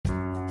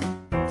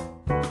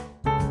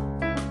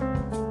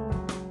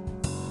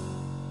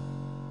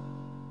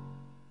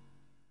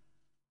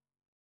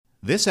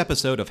This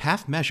episode of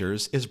Half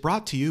Measures is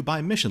brought to you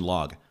by Mission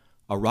Log,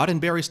 a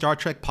Roddenberry Star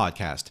Trek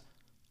podcast.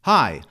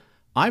 Hi,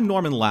 I'm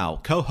Norman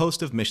Lau,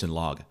 co-host of Mission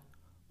Log.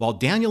 While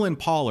Daniel and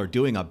Paul are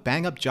doing a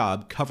bang-up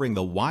job covering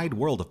the wide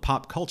world of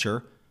pop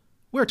culture,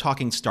 we're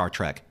talking Star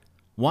Trek,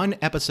 one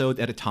episode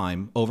at a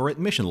time over at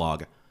Mission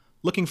Log,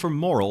 looking for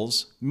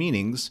morals,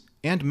 meanings,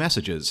 and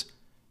messages.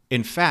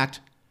 In fact,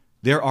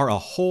 there are a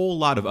whole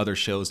lot of other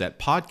shows at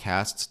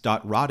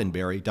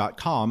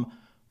podcasts.roddenberry.com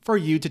for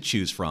you to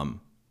choose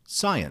from.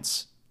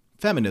 Science,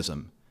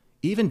 feminism,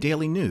 even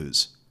daily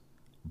news.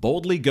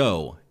 Boldly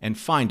go and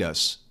find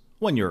us,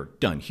 when you're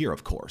done here,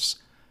 of course.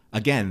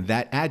 Again,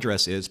 that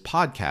address is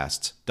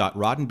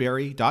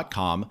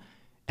podcasts.roddenberry.com,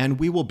 and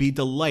we will be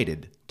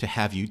delighted to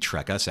have you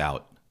trek us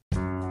out.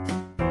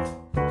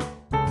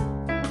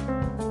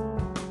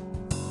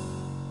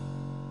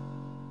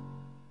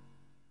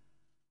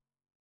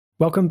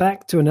 Welcome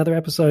back to another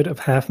episode of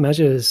Half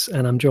Measures,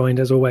 and I'm joined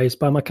as always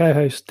by my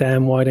co-host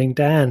Dan Whiting.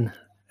 Dan,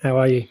 how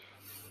are you?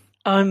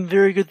 I'm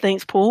very good,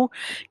 thanks, Paul.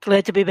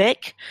 Glad to be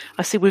back.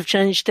 I see we've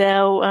changed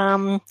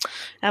our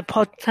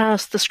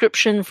podcast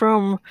description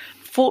from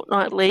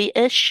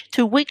fortnightly-ish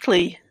to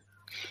weekly.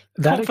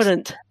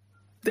 Confident.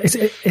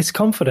 It's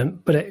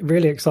confident, but it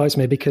really excites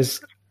me because,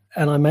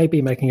 and I may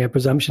be making a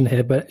presumption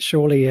here, but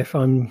surely if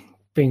I'm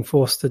being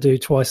forced to do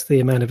twice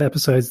the amount of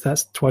episodes,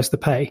 that's twice the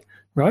pay,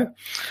 right?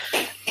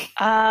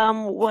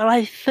 Well,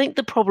 I think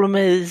the problem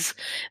is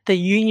the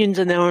unions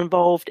are now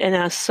involved, and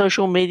our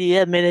social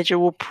media manager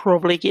will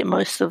probably get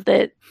most of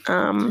that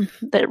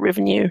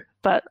revenue.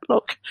 But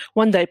look,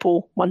 one day,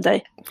 Paul, one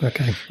day.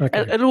 Okay.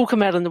 It'll all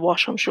come out in the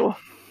wash, I'm sure.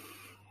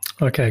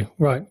 Okay,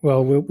 right.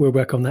 Well, we'll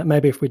work on that.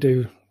 Maybe if we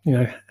do,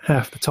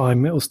 half the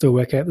time, it'll still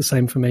work out the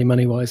same for me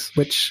money-wise,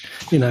 which,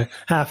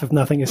 half of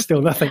nothing is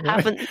still nothing,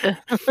 right?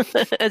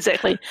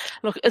 Exactly.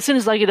 Look, as soon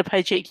as I get a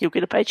paycheck, you'll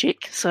get a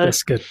paycheck. So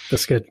That's good.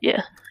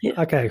 Yeah.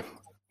 Okay.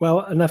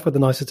 Well, enough with the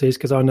niceties,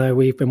 because I know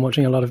we've been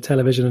watching a lot of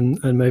television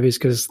and movies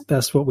because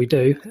that's what we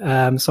do.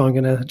 So I'm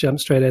going to jump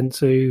straight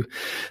into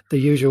the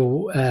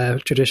usual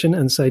tradition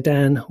and say,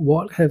 Dan,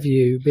 what have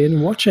you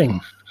been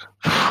watching?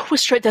 We're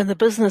straight down to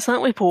business,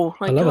 aren't we, Paul?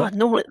 I love it.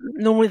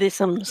 Normally there's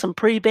some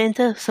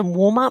pre-banter, some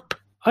warm-up.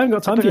 I haven't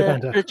got time for your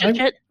banter.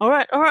 All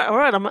right.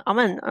 I'm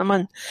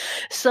in.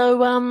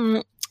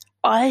 So,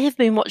 I have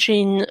been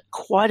watching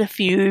quite a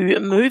few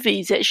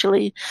movies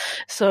actually.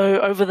 So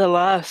over the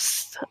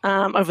last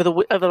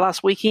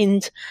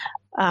weekend,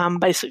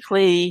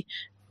 basically,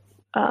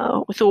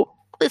 we thought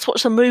let's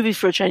watch some movies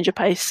for a change of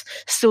pace.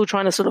 Still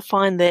trying to sort of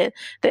find that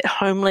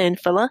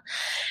Homeland filler.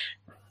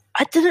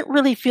 I didn't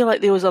really feel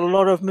like there was a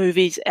lot of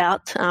movies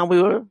out.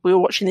 We were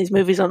watching these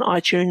movies on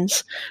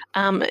iTunes,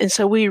 and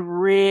so we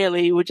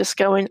really were just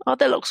going, "Oh,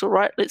 that looks all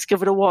right. Let's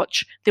give it a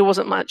watch." There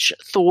wasn't much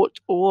thought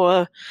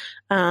or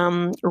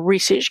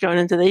research going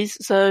into these.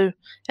 So,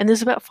 and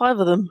there's about 5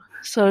 of them.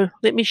 So,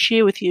 let me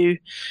share with you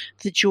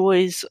the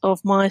joys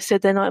of my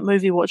Saturday night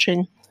movie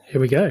watching.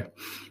 Here we go.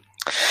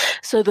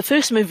 So the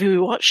first movie we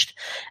watched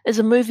is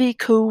a movie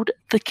called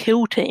The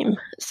Kill Team.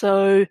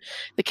 So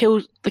The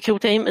Kill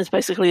Team is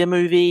basically a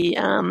movie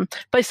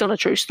based on a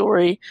true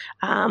story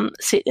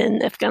set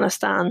in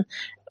Afghanistan,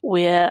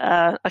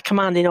 where a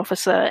commanding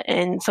officer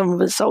and some of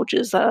his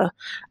soldiers are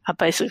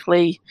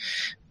basically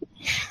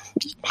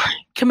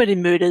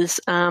committing murders,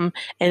 and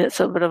it's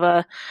a bit of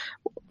a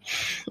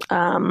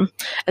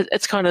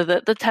it's kind of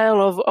the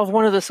tale of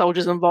one of the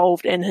soldiers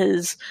involved and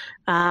his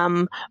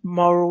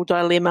moral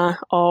dilemma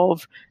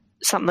of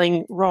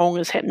something wrong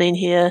is happening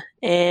here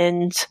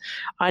and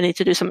I need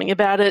to do something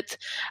about it.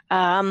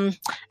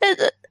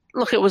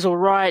 Look, it was all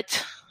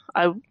right.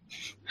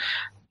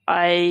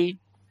 I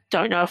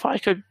don't know if I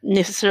could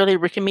necessarily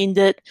recommend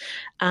it.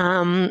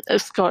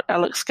 It's got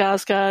Alex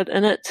Skarsgård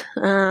in it.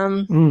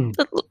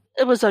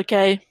 It was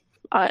okay.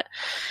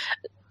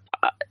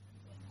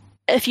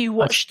 If you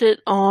watched it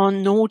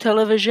on normal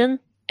television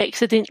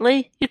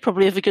accidentally, you'd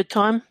probably have a good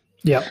time.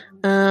 Yeah.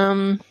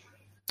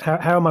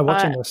 How am I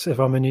watching this if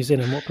I'm in New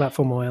Zealand? What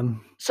platform am I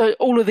on? So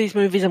all of these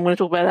movies I'm going to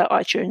talk about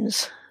are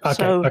iTunes.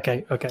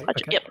 Okay.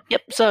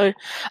 Yep. So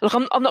look,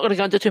 I'm not going to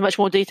go into too much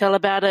more detail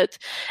about it.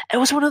 It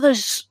was one of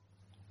those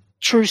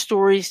true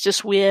stories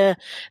just where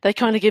they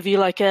kind of give you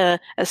like a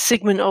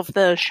segment of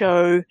the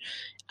show,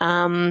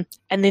 and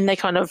then they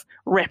kind of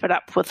wrap it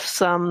up with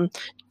some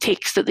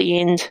text at the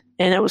end,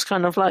 and it was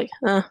kind of like,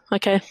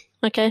 okay,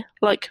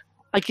 like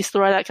I guess the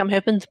right outcome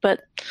happened,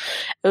 but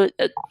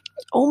it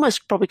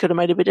almost probably could have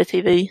made a better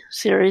TV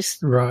series,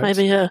 right?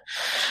 Maybe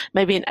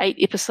an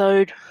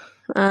 8-episode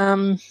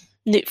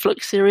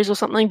Netflix series or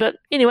something. But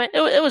anyway,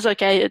 it was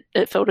okay.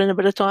 It filled in a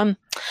bit of time.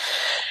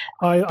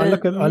 I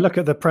look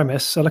at the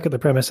premise. I look at the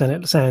premise, and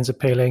it sounds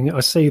appealing.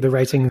 I see the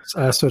ratings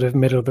are sort of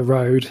middle of the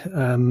road,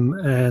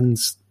 and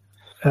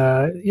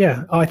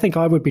I think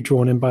I would be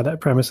drawn in by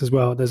that premise as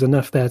well. There's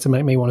enough there to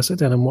make me want to sit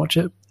down and watch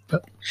it.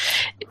 But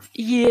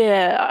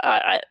yeah,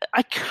 I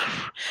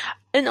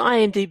in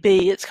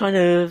IMDb, it's kind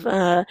of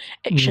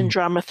action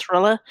drama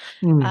thriller.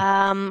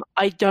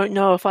 I don't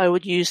know if I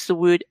would use the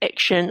word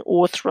action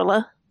or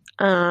thriller.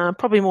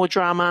 Probably more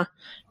drama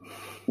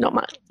not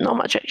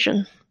much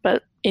action.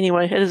 But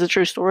anyway, it is a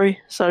true story,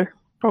 so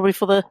probably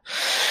for the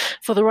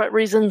right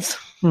reasons.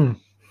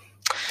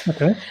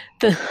 Okay.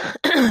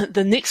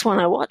 The next one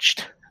I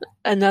watched,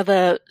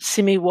 another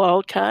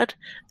semi-wild card,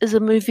 is a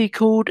movie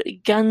called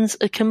Guns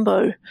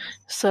Akimbo.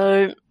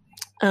 So,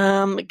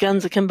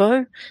 Guns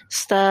Akimbo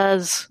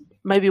stars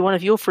maybe one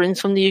of your friends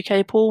from the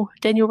UK, Paul,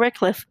 Daniel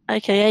Radcliffe,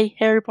 aka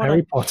Harry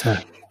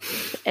Potter.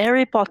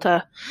 Harry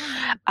Potter.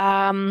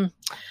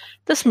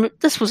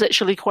 This was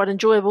actually quite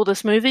enjoyable.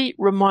 This movie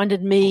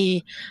reminded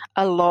me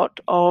a lot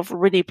of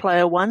Ready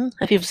Player One.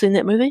 Have you ever seen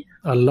that movie?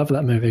 I love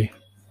that movie.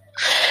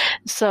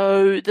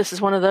 So this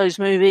is one of those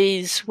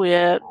movies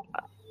where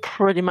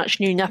pretty much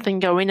knew nothing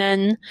going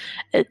in.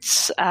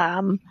 It's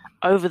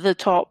over the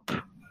top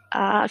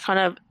kind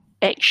of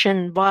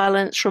action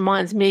violence.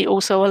 Reminds me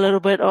also a little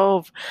bit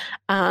of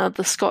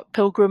the Scott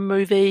Pilgrim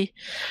movie.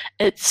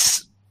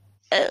 It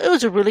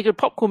was a really good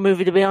popcorn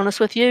movie, to be honest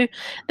with you.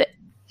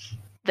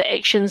 The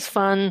action's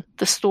fun,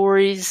 the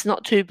story's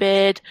not too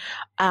bad.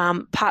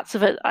 Parts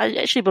of it, I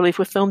actually believe,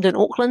 were filmed in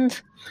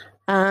Auckland.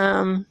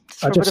 A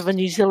bit of a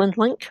New Zealand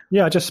link.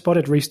 Yeah, I just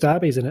spotted Rhys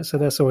Darby's in it, so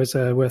that's always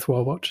a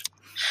worthwhile watch.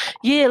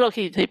 Yeah, look,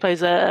 he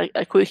plays a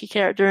quirky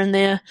character in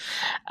there.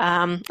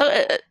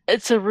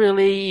 It's a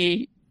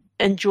really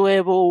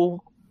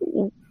enjoyable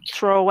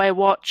throwaway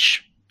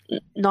watch.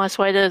 Nice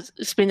way to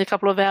spend a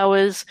couple of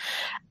hours.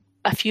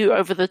 A few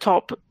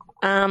over-the-top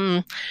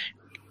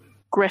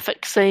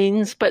graphic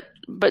scenes, but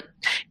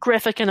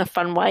graphic in a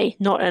fun way,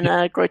 not in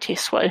a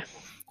grotesque way.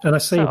 And I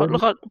see.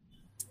 So,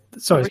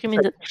 sorry,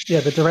 recommend it.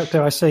 Yeah, the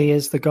director I see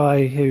is the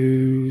guy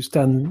who's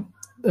done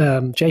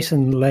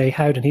Jason Leigh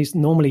Howden. He's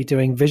normally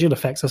doing visual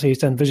effects. I see he's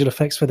done visual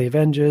effects for the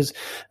Avengers,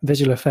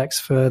 visual effects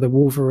for the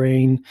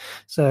Wolverine.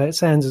 So it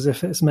sounds as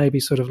if it's maybe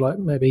sort of like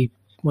maybe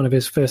one of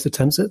his first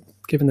attempts at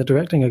giving the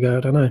directing a go.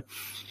 I don't know.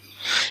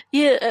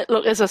 Yeah,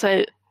 look, as I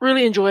say,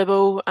 really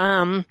enjoyable.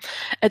 I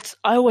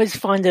always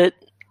find it.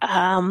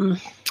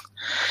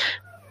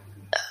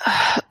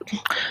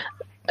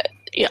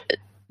 Yeah,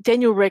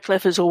 Daniel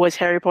Radcliffe is always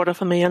Harry Potter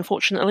for me.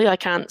 Unfortunately, I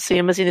can't see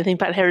him as anything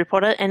but Harry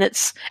Potter, and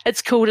it's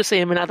cool to see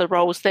him in other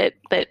roles that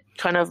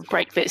kind of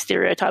break that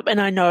stereotype. And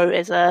I know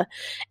as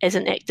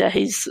an actor,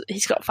 he's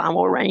got far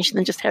more range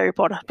than just Harry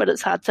Potter, but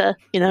it's hard to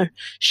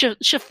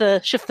shift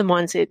the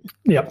mindset.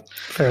 Yep,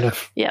 fair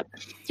enough. Yep.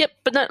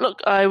 But no,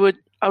 look, I would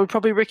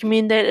probably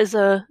recommend that as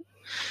a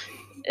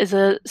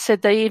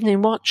Saturday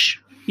evening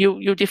watch.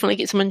 You'll definitely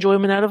get some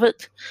enjoyment out of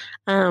it.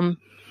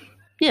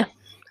 Yeah.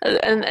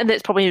 And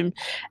that's probably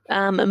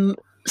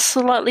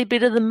slightly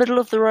better than middle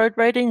of the road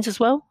ratings as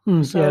well.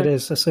 So, yeah, it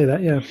is. I see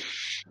that. Yeah.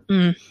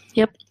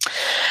 Yep.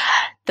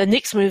 The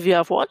next movie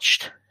I've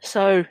watched.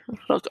 So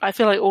look, I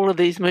feel like all of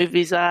these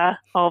movies are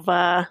of.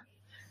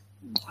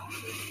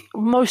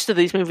 Most of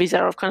these movies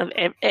are of kind of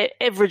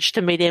average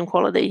to medium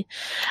quality.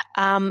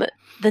 The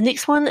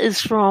next one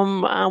is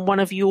from one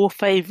of your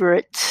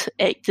favourite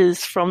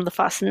actors from the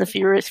Fast and the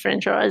Furious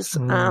franchise,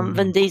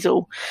 Vin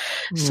Diesel.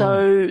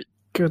 So.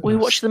 Goodness. We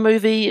watched the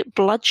movie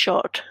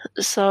Bloodshot.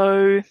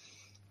 So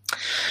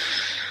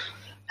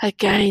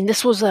again,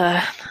 this was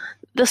a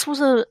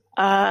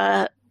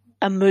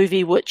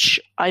movie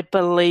which I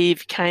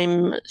believe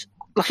came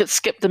like it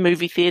skipped the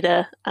movie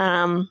theater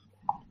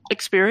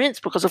experience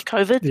because of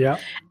COVID. Yeah.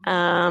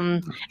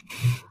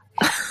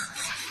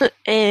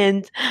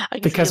 And I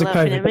guess because of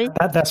COVID,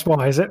 that's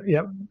why, is it?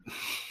 Yep.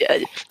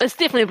 It's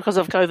definitely because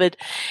of COVID.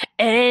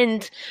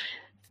 And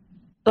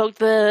look,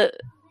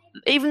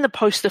 even the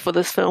poster for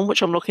this film,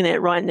 which I'm looking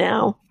at right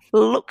now,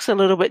 looks a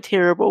little bit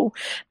terrible,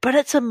 but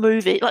it's a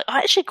movie. Like, I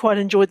actually quite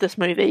enjoyed this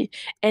movie,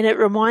 and it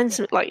reminds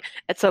me, like,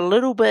 it's a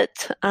little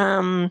bit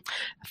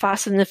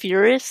Fast and the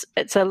Furious.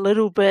 It's a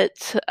little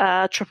bit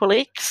Triple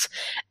X.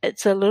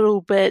 It's a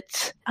little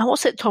bit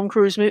what's that Tom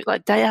Cruise movie,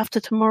 like Day After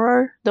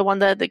Tomorrow, the one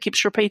that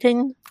keeps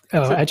repeating.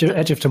 Oh, Edge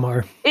of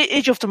Tomorrow.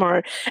 Edge of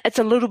Tomorrow. It's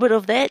a little bit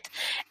of that,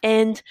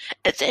 and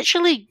it's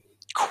actually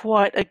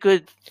quite a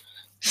good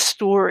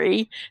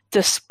story,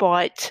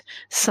 despite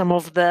some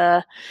of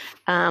the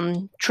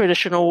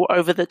traditional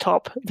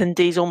over-the-top Vin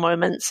Diesel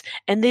moments.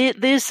 And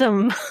there's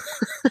some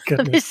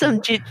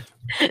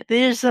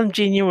there's some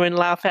genuine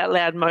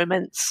laugh-out-loud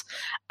moments.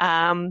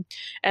 And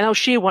I'll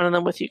share one of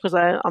them with you because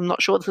I'm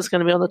not sure this is going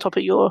to be on the top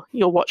of your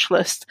watch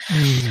list.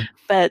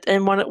 But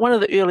in one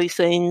of the early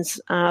scenes,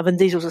 Vin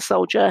Diesel's a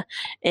soldier,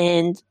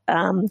 and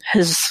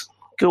his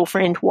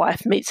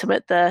wife meets him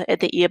at the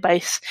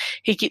airbase.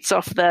 He gets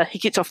off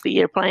the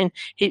airplane.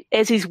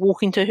 As he's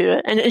walking to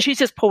her, and she's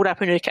just pulled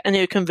up in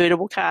her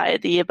convertible car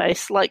at the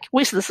airbase. Like,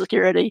 where's the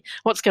security?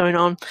 What's going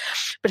on?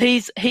 But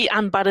he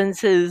unbuttons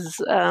his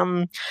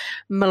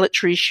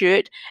military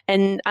shirt,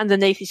 and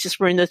underneath he's just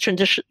wearing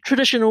the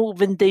traditional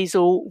Vin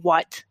Diesel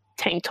white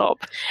tank top,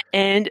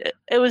 and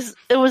it was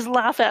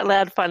laugh out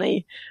loud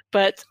funny.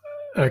 But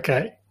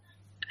okay,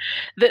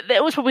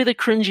 that was probably the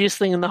cringiest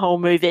thing in the whole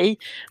movie.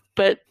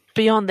 But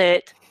beyond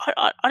that,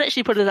 I'd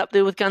actually put it up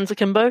there with Guns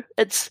Akimbo.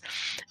 It's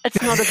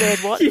not a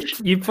bad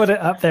watch. You put it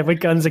up there with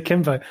Guns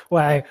Akimbo.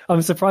 Wow,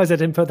 I'm surprised I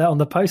didn't put that on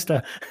the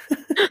poster.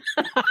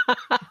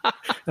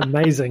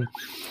 Amazing.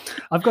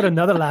 I've got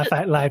another laugh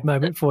out loud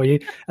moment for you,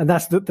 and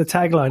that's the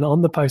tagline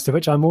on the poster,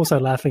 which I'm also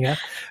laughing at,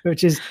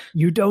 which is,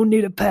 "You don't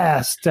need a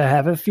past to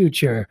have a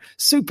future.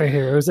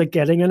 Superheroes are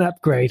getting an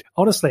upgrade."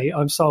 Honestly,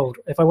 I'm sold.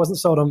 If I wasn't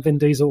sold on Vin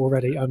Diesel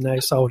already, I'm now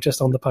sold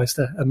just on the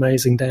poster.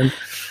 Amazing, Dan.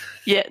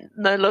 Yeah,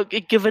 no, look,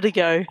 give it a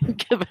go.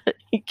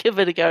 Give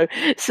it a go.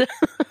 So,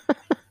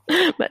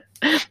 but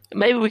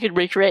maybe we could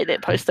recreate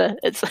that poster.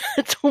 It's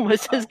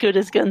almost as good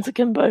as Guns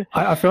Akimbo.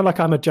 I feel like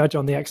I'm a judge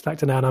on the X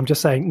Factor now, and I'm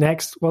just saying,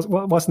 next.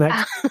 What's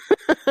next?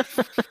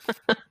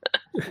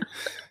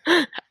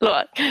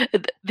 Look,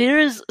 there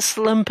is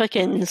slim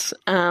pickings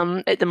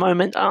at the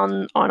moment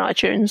on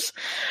iTunes.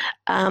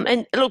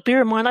 And look,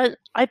 bear in mind,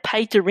 I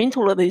paid to rent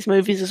all of these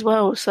movies as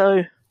well,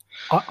 so...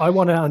 I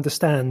want to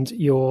understand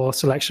your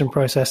selection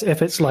process,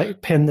 if it's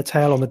like pin the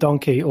tail on the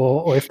donkey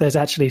or if there's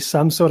actually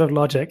some sort of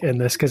logic in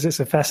this, because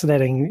it's a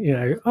fascinating,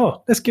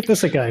 let's give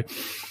this a go.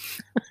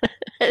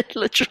 It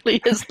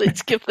literally is,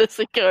 let's give this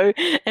a go.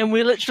 And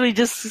we're literally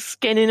just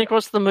scanning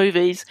across the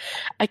movies.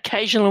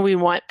 Occasionally we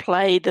might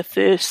play the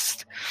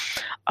first,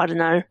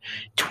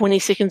 20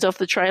 seconds off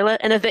the trailer.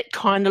 And if that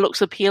kind of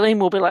looks appealing,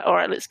 we'll be like, all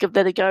right, let's give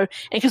that a go. And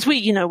because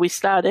we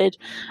started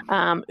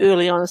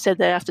early on a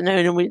Saturday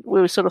afternoon, and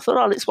we sort of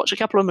thought, let's watch a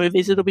couple of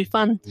movies. It'll be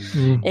fun.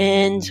 Mm.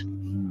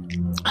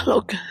 And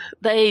look,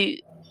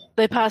 they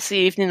passed the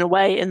evening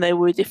away, and they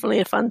were definitely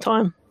a fun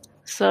time.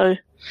 So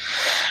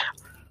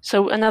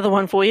another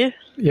one for you.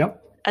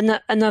 Yep.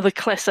 Another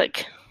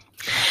classic.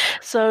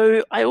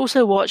 So I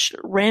also watched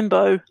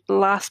Rambo: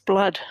 Last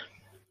Blood.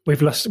 We've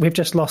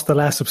just lost the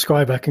last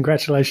subscriber.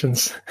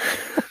 Congratulations.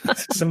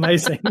 It's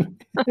amazing.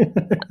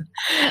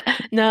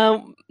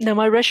 Now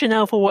my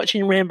rationale for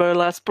watching Rambo: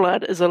 Last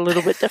Blood is a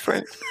little bit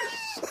different.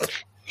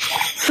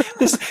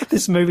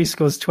 This movie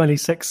scores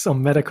 26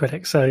 on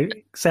Metacritic, so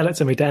sell it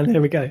to me, Dan.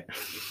 Here we go.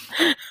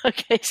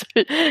 Okay,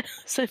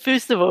 so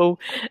first of all,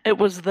 it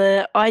was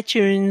the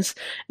iTunes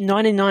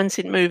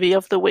 99-cent movie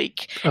of the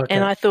week. Okay.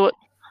 And I thought,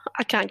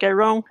 I can't go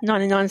wrong,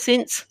 99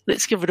 cents,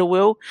 let's give it a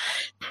whirl.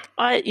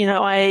 I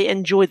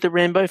enjoyed the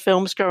Rambo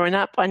films growing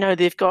up. I know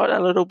they've got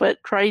a little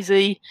bit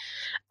crazy.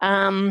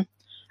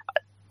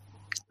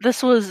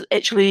 This was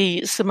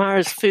actually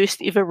Samara's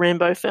first ever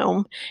Rambo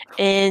film,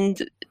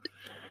 and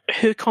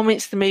her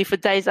comments to me for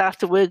days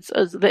afterwards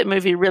is that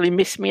movie really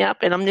messed me up,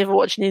 and I'm never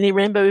watching any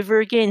Rambo ever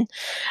again.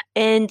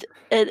 And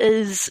it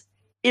is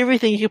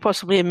everything you could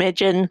possibly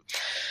imagine.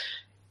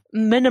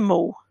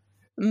 Minimal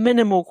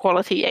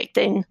quality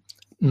acting,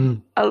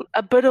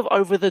 a bit of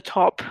over the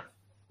top,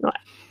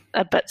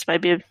 a bit's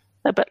maybe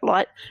a bit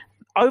light,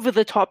 over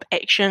the top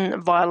action,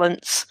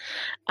 violence.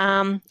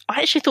 I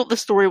actually thought the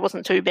story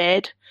wasn't too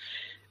bad.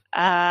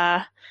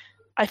 I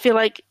feel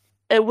like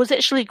it was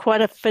actually quite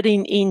a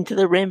fitting end to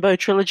the Rambo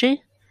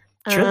trilogy.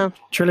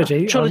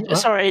 Trilogy?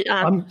 Sorry.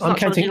 I'm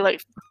counting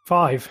trilogy,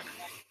 5.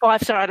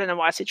 5, sorry, I don't know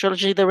why I said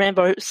trilogy. The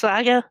Rambo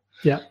saga?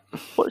 Yeah.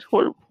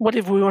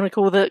 Whatever we want to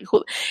call it.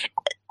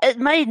 It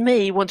made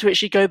me want to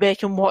actually go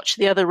back and watch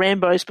the other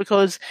Rambos,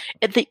 because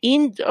at the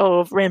end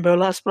of Rambo: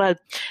 Last Blood,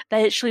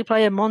 they actually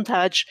play a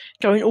montage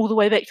going all the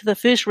way back to the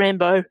first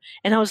Rambo,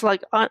 and I was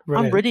like,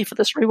 I'm ready for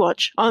this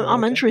rewatch.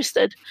 I'm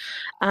interested.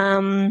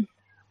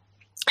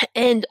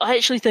 And I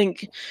actually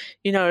think,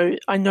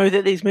 I know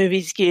that these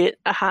movies get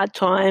a hard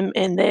time,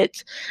 and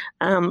that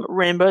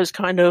Rambo's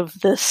kind of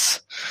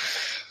this,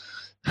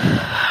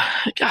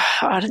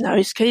 I don't know,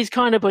 he's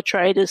kind of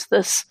portrayed as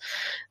this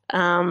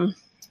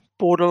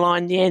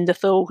borderline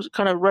Neanderthal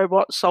kind of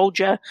robot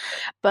soldier,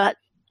 but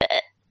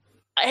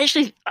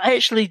I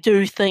actually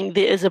do think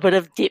there is a bit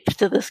of depth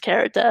to this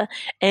character,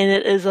 and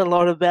it is a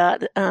lot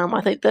about,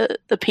 I think, the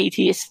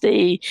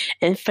PTSD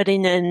and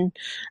fitting in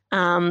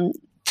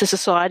to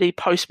society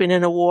post being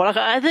in a war.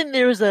 I think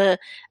there is a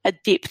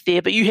depth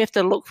there, but you have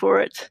to look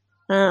for it.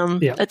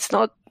 It's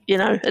not,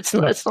 it's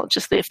not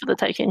just there for the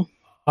taking.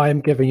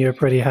 I'm giving you a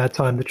pretty hard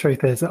time. The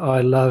truth is that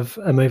I love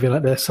a movie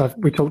like this.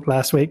 We talked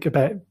last week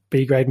about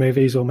B-grade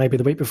movies, or maybe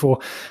the week before,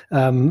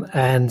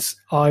 and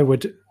I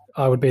would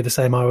be the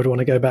same. I would want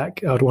to go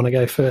back. I would want to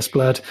go First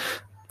Blood,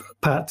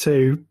 Part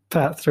 2,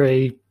 Part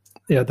 3,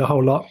 the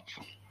whole lot.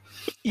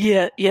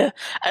 Yeah.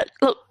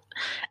 Look,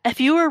 if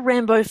you're a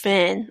Rambo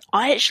fan,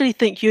 I actually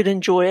think you'd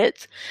enjoy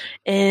it.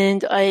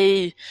 And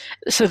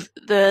so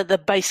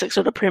the basic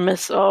sort of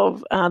premise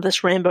of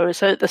this Rambo,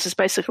 so this is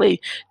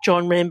basically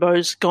John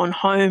Rambo's gone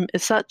home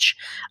as such.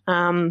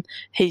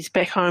 He's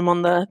back home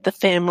on the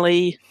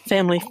family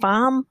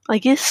farm, I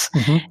guess.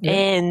 Mm-hmm, yeah.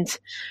 And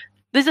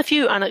there's a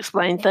few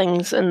unexplained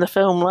things in the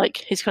film, like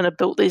he's kind of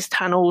built these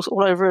tunnels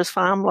all over his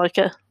farm, like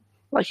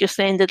your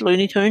standard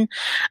Looney Tune.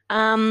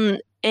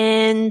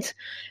 And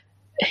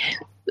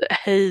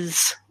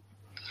his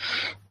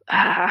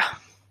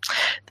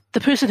the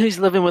person who's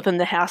living within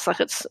the house, like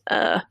it's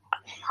I'm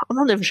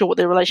not even sure what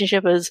their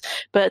relationship is,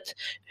 but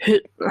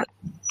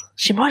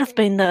she might have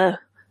been the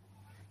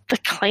the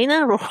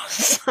cleaner or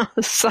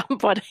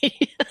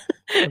somebody.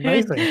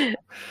 Amazing.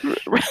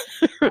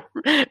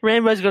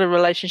 Rambo's got a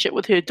relationship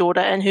with her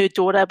daughter, and her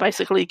daughter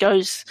basically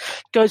goes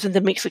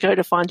into Mexico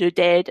to find her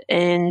dad,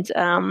 and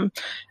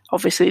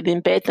obviously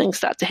then bad things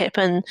start to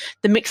happen.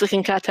 The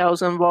Mexican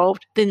cartel's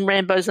involved, then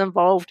Rambo's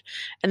involved,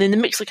 and then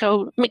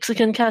the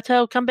Mexican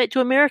cartel come back to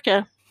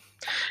America.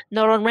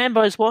 Not on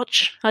Rambo's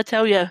watch, I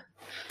tell you.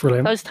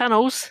 Brilliant. Those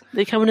tunnels,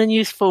 they're coming in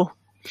useful.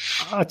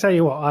 I tell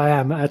you what, I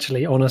am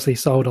actually honestly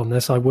sold on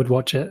this. I would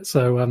watch it.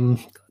 So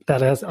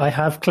I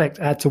have clicked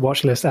add to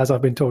watch list as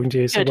I've been talking to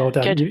you. So well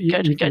done.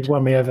 You've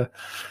won me over.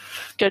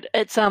 Good.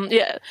 It's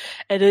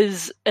it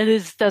is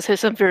does have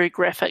some very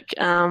graphic,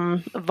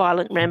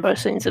 violent Rambo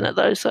scenes in it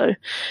though. So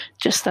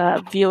just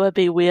viewer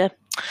beware.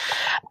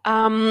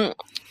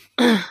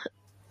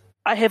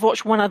 I have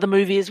watched one other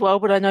movie as well,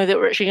 but I know that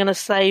we're actually going to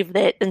save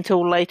that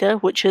until later,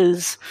 which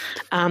is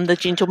The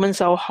Gentleman.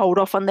 So I'll hold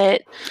off on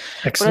that.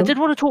 Excellent. But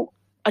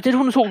I did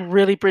want to talk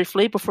really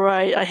briefly before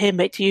I hand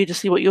back to you to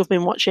see what you've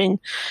been watching.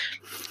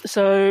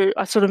 So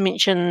I sort of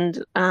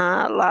mentioned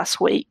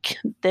last week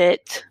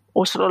that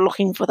we're sort of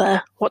looking for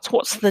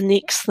what's the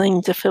next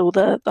thing to fill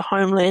the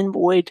Homeland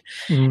void.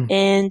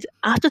 And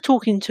after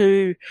talking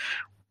to,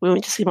 we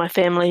went to see my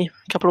family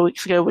a couple of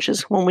weeks ago, which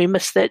is when we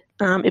missed that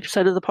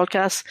episode of the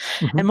podcast.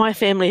 And my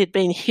family had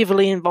been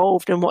heavily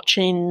involved in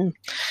watching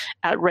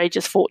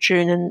Outrageous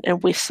Fortune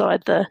and West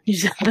Side, the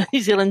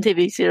New Zealand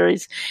TV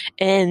series.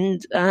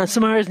 And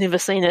Samara's never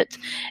seen it.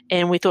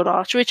 And we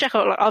thought, should we check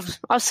out?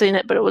 I've seen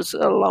it, but it was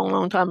a long,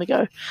 long time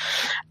ago.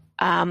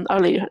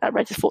 Only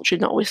Outrageous Fortune,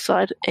 not West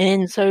Side.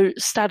 And so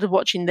started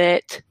watching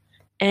that.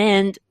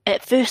 And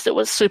at first it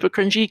was super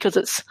cringy because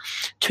it's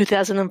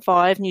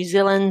 2005 New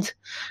Zealand.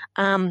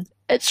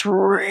 It's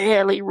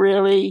really,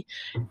 really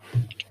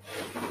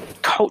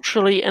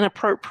culturally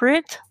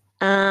inappropriate.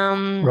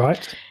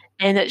 Right.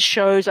 And it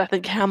shows, I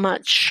think, how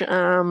much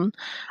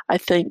I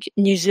think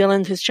New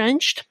Zealand has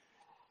changed.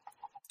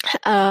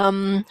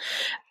 But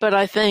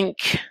I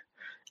think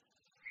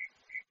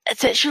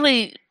it's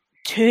actually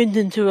turned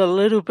into a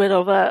little bit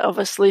of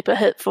a sleeper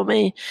hit for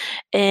me.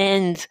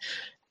 And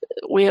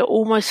we're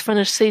almost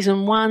finished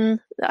season 1.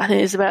 I think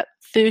there's about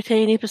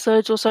 13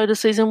 episodes or so to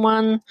season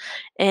 1.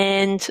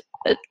 And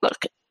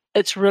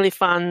it's really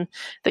fun.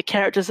 The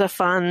characters are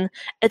fun.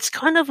 It's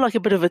kind of like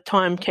a bit of a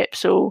time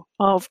capsule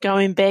of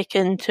going back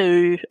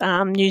into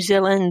New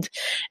Zealand,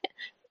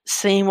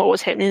 seeing what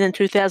was happening in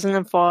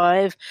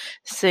 2005,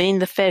 seeing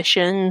the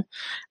fashion,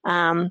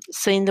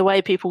 seeing the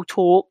way people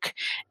talk.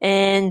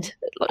 And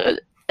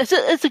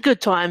it's a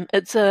good time.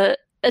 It's a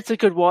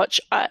good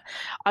watch.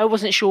 I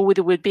wasn't sure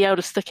whether we'd be able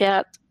to stick it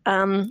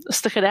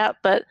out,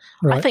 but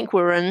right. I think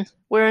we're in.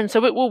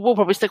 So we'll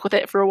probably stick with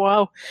that for a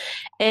while.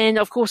 And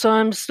of course,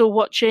 I'm still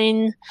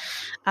watching,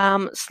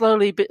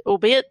 slowly,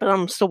 albeit, but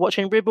I'm still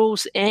watching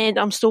Rebels, and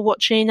I'm still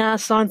watching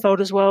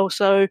Seinfeld as well.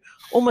 So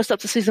almost up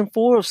to season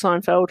 4 of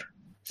Seinfeld.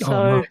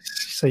 So, nice.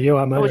 So you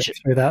are motivated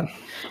through that.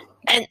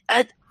 And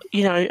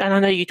and I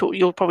know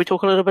you'll probably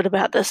talk a little bit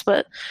about this,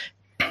 but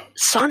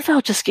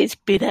Seinfeld just gets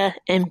better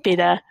and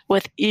better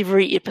with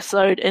every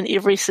episode and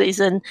every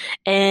season.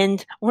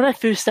 And when I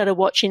first started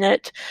watching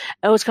it,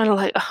 I was kind of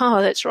like,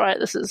 oh, that's right,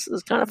 this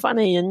is kind of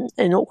funny and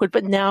awkward.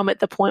 But now I'm at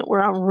the point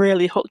where I'm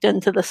really hooked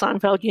into the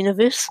Seinfeld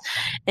universe.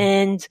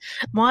 And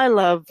my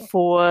love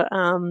for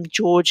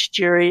George,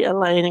 Jerry,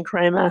 Elaine, and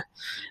Kramer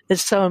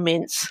is so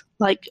immense.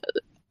 Like,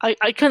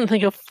 I couldn't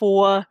think of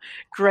 4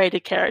 greater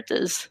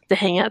characters to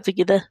hang out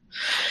together.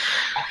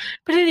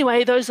 But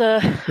anyway, those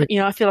are,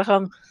 I feel like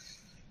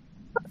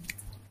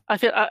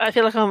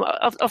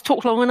I've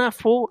talked long enough,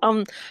 Paul.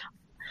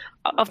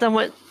 I've done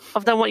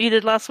what you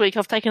did last week.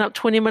 I've taken up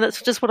 20 minutes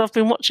for just what I've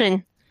been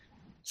watching.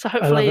 So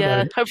hopefully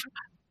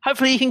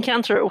you can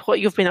counter it with what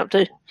you've been up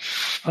to.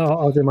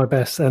 I'll do my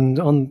best.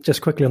 And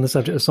just quickly on the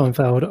subject of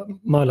Seinfeld,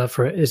 my love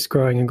for it is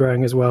growing and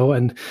growing as well.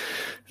 And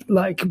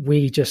like,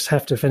 we just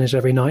have to finish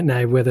every night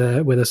now with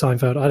a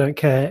Seinfeld. I don't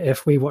care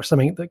if we watch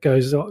something that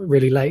goes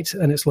really late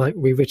and it's like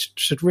we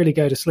should really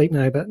go to sleep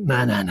now, but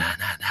nah.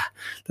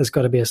 There's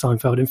got to be a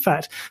Seinfeld. In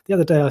fact, the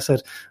other day I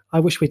said, I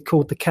wish we'd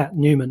called the cat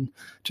Newman,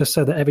 just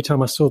so that every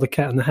time I saw the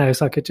cat in the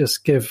house, I could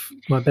just give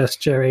my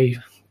best Jerry,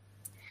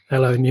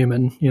 hello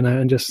Newman,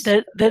 and just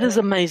that is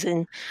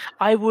amazing.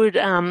 I would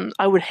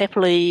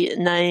happily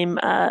name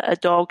a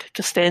dog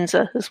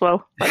Costanza as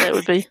well. But that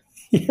would be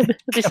it'd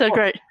be so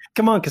great.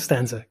 Come on,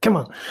 Costanza, come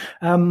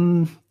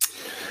on.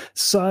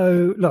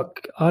 So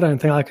look, I don't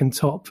think I can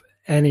top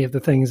any of the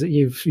things that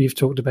you've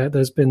talked about.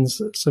 There's been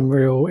some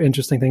real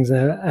interesting things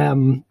there.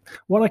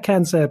 What I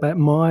can say about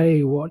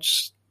my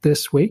watch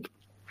this week,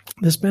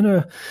 there's been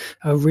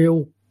a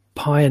real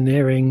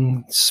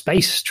pioneering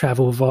space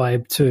travel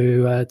vibe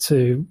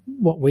to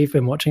what we've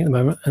been watching at the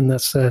moment, and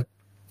that's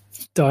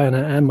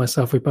Diana and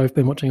myself. We've both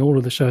been watching all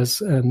of the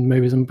shows and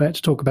movies I'm about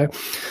to talk about.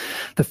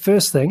 The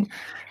first thing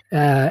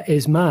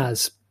is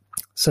Mars.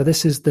 So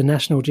this is the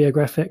National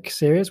Geographic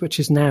series, which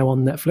is now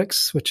on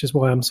Netflix, which is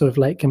why I'm sort of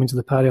late coming to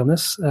the party on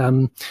this.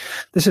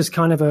 This is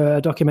kind of a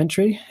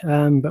documentary,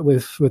 but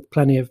with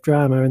plenty of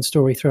drama and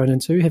story thrown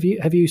into.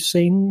 Have you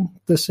seen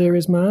the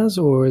series Mars,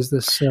 or is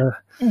this?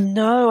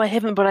 No, I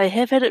haven't, but I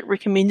have had it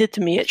recommended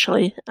to me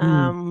actually.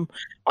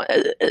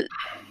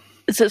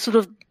 It's a sort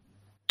of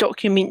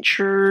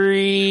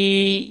documentary,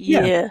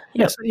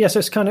 Yes,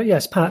 it's kind of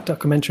it's part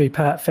documentary,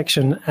 part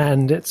fiction,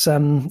 and it's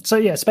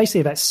it's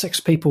basically about 6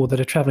 people that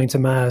are traveling to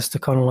Mars to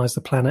colonize the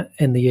planet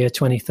in the year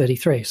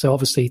 2033. So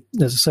obviously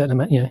there's a certain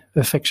amount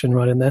of fiction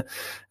right in there,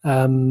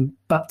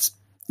 but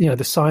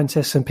the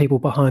scientists and people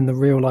behind the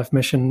real life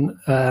mission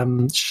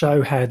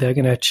show how they're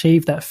going to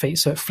achieve that feat.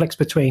 So it flicks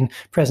between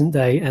present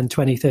day and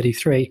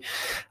 2033,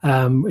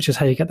 which is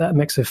how you get that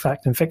mix of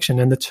fact and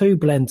fiction. And the two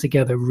blend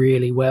together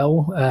really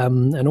well.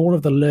 And all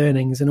of the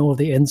learnings and all of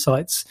the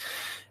insights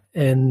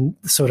in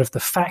sort of the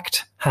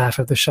fact half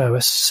of the show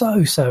are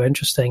so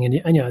interesting.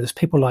 And there's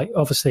people like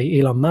obviously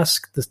Elon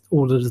Musk,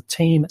 all of the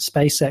team at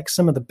SpaceX,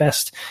 some of the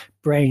best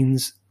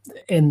brains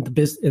in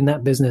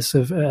that business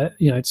of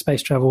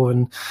space travel,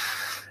 and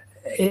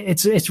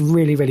it's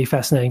really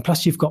fascinating.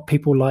 Plus you've got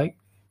people like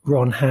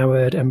Ron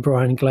Howard and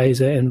Brian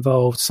Glazer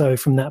involved, so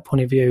from that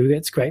point of view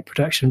it's great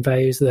production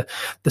values. The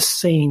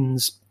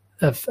scenes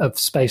of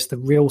space, the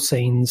real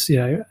scenes,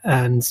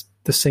 and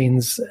the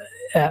scenes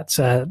at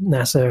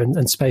NASA and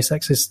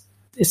SpaceX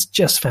it's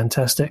just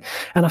fantastic.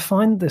 And I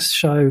find this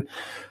show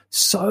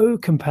so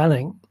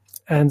compelling.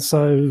 And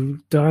so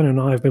Diana and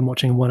I have been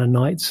watching one a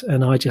night,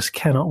 and I just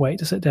cannot wait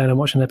to sit down and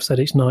watch an episode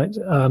each night.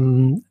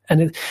 And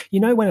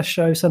when a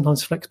show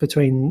sometimes flicks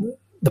between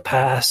the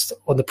past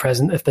or the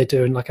present, if they're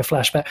doing like a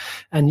flashback,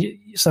 and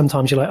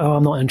sometimes you're like, oh,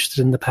 I'm not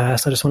interested in the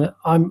past. I just want to.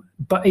 I'm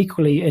but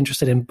equally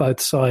interested in both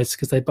sides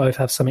because they both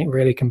have something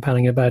really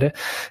compelling about it.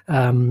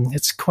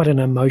 It's quite an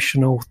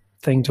emotional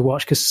thing to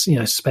watch because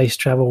space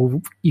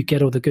travel, you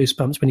get all the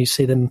goosebumps when you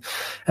see them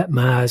at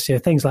Mars.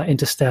 Things like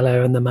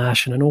Interstellar and The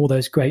Martian and all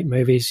those great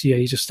movies.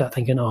 You just start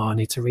thinking, oh, I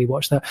need to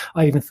rewatch that.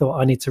 I even thought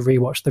I need to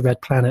rewatch The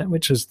Red Planet,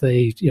 which was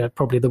the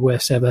probably the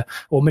worst ever,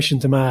 or Mission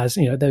to Mars.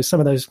 There's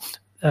some of those.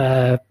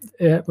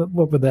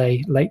 What were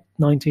they? Late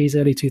 90s,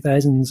 early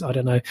 2000s? I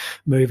don't know,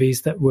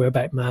 movies that were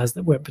about Mars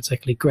that weren't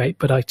particularly great,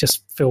 but I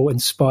just feel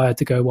inspired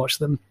to go watch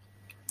them.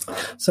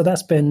 So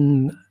that's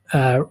been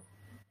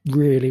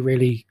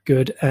really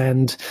good.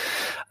 And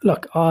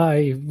look,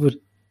 I would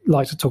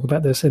like to talk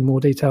about this in more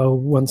detail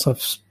once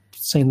I've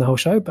seen the whole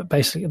show, but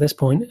basically at this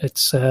point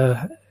it's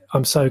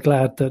I'm so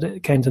glad that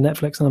it came to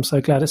Netflix, and I'm so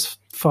glad it's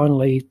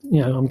finally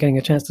I'm getting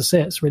a chance to see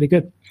it. It's really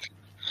good.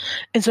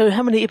 And so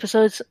how many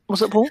episodes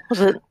was it, Paul? Was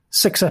it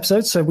 6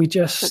 episodes? So we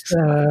just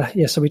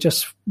so we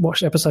just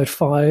watched episode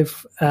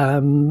 5.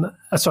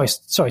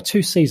 Sorry,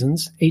 2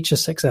 seasons, each are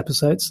 6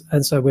 episodes,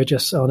 and so we're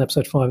just on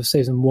episode 5 of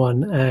season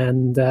 1.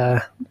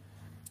 And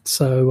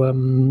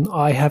so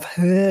I have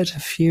heard a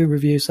few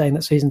reviews saying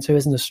that season 2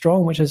 isn't as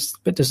strong, which is a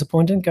bit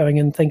disappointing going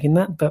in thinking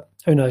that, but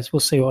who knows? We'll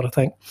see what I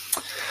think.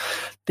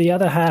 The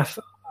other half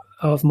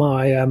of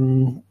my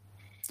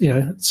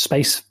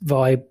space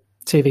vibe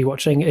TV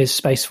watching is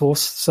Space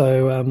Force.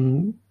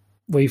 So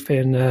we've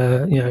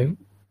been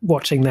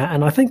watching that,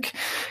 and I think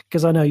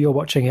because I know you're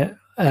watching it,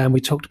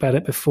 we talked about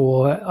it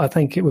before, I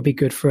think it would be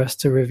good for us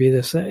to review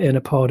this in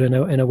a pod in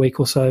a week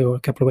or so, or a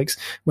couple of weeks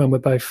when we're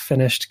both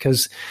finished,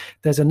 because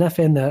there's enough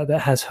in there that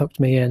has hooked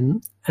me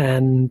in.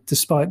 And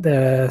despite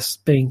there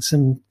being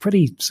some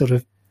pretty sort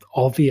of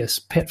obvious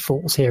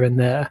pitfalls here and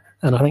there,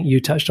 and I think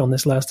you touched on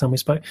this last time we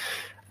spoke,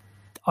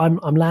 I'm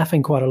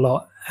laughing quite a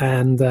lot.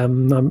 And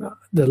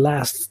the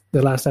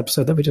last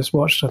episode that we just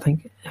watched, I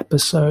think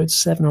episode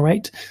 7 or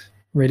 8,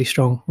 really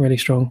strong.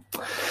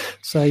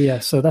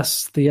 So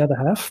that's the other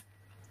half.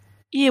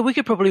 Yeah, we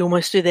could probably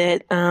almost do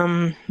that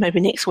maybe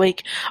next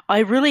week. I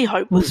really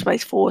hope with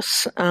Space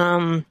Force,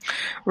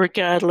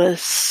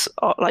 regardless,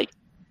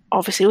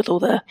 obviously with all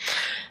the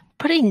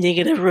pretty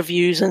negative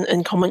reviews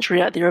and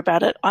commentary out there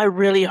about it, I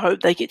really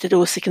hope they get to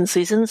do a second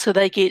season so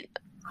they get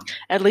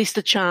at least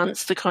a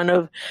chance to kind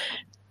of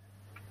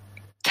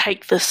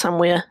take this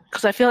somewhere,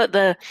 because I feel like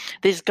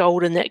there's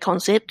gold in that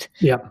concept.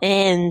 Yeah,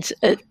 and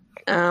it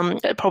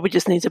probably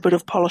just needs a bit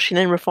of polishing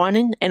and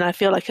refining, and I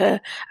feel like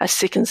a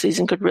second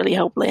season could really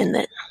help land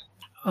that.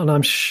 And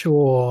I'm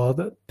sure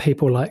that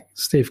people like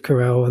Steve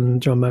Carell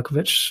and John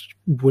Malkovich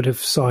would have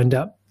signed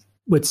up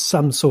with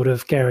some sort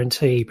of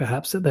guarantee,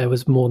 perhaps, that there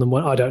was more than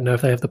one. I don't know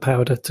if they have the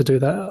power to do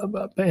that,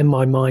 but in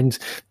my mind,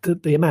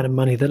 the amount of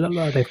money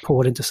that they've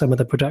poured into some of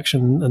the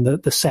production and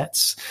the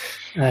sets,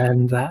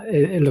 and that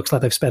it looks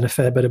like they've spent a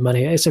fair bit of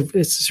money.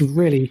 It's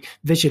really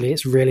visually,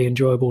 it's really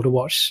enjoyable to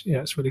watch.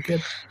 It's really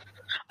good.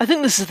 I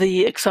think this is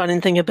the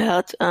exciting thing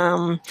about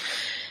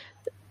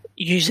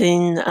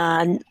using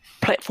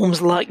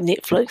platforms like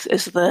Netflix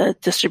as the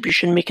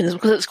distribution mechanism,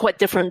 because it's quite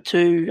different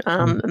to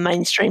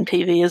mainstream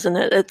TV, isn't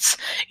it? It's,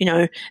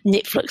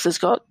 Netflix has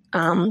got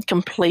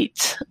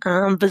complete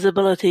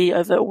visibility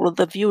over all of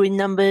the viewing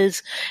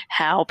numbers,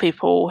 how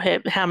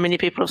many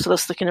people are sort of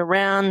sticking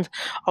around.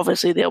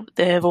 Obviously,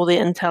 they have all the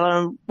intel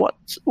on what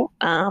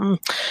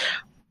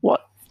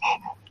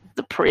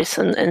the press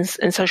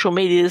and social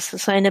media is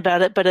saying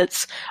about it.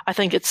 But I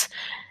think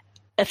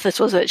if this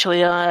was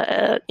actually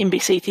a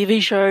NBC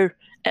TV show,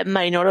 it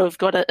may not have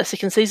got a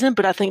second season.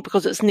 But I think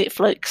because it's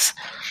Netflix,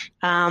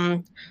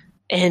 and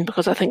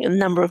because I think a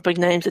number of big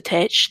names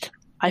attached,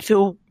 I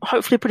feel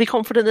hopefully pretty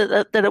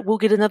confident that it will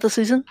get another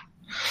season.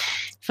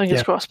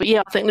 Fingers crossed. But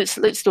yeah, I think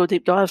let's do a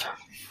deep dive.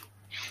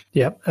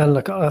 Yeah, and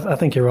look, I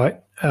think you're right.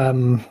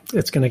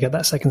 It's going to get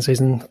that second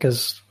season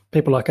because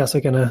people like us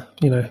are going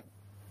to,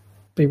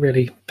 be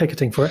really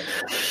picketing for it.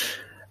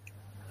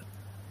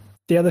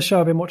 The other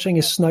show I've been watching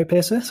is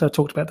Snowpiercer. So I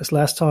talked about this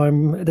last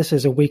time. This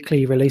is a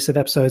weekly release of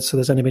episodes, so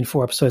there's only been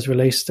 4 episodes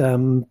released.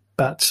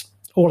 But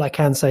all I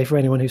can say for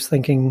anyone who's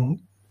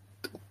thinking,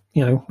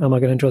 am I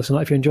going to enjoy this or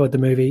not? If you enjoyed the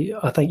movie,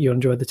 I think you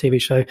enjoyed the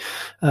TV show.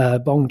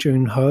 Bong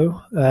Joon-ho,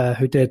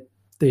 who did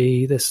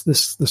the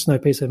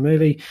Snowpiercer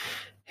movie,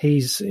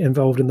 he's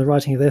involved in the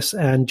writing of this,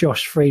 and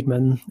Josh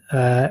Friedman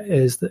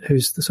who's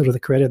the sort of the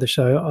creator of the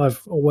show.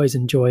 I've always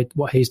enjoyed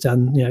what he's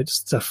done.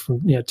 Stuff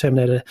from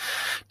Terminator,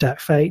 Dark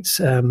Fate,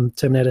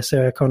 Terminator,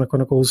 Sarah Connor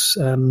Chronicles.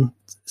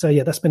 So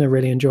yeah, that's been a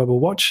really enjoyable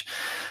watch.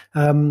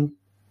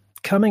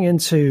 Coming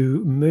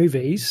into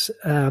movies,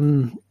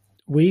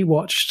 we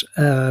watched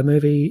a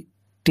movie,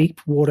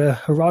 Deepwater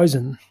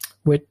Horizon,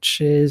 which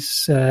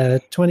is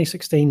a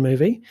 2016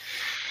 movie.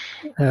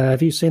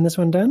 Have you seen this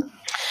one, Dan?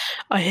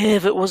 I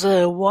have. It was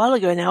a while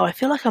ago now. I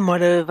feel like I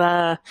might have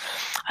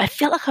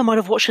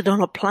watched it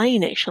on a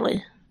plane,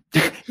 actually.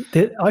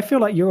 I feel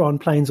like you're on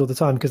planes all the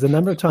time because the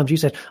number of times you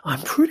said,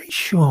 "I'm pretty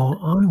sure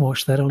I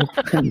watched that on a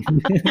plane."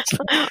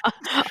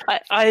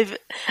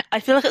 I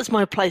feel like it's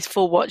my place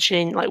for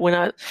watching. Like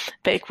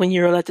back when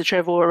you're allowed to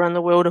travel around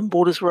the world and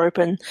borders were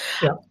open.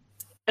 Yeah.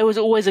 It was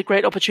always a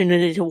great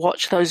opportunity to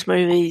watch those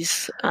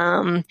movies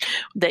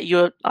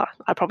that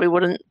I probably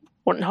wouldn't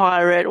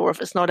hire it, or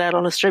if it's not out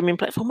on a streaming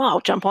platform,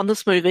 I'll jump on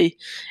this movie.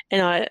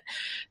 And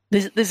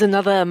there's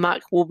another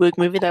Mark Wahlberg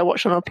movie that I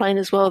watched on a plane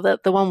as well,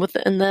 the one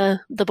in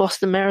the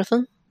Boston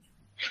Marathon.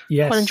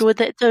 Yes, quite enjoyed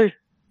that too.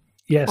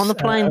 Yes, on the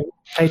plane.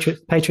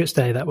 Patriots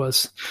Day, that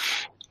was.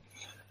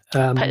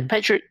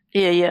 Patriot,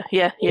 yeah.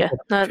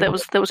 No, that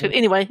was good.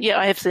 Anyway, yeah,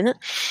 I have seen it.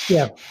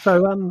 Yeah.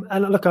 So,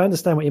 and look, I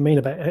understand what you mean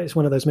about it. It's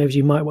one of those movies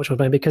you might watch on a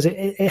plane because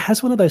it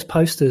has one of those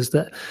posters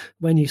that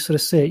when you sort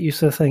of see it, you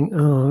sort of think,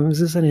 oh, is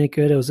this any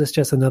good, or is this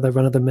just another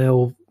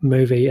run-of-the-mill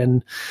movie?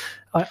 And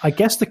I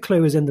guess the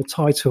clue is in the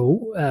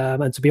title.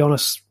 And to be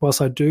honest, whilst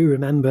I do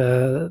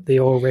remember the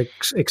oil rig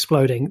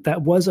exploding,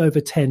 that was over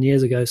 10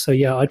 years ago. So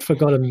yeah, I'd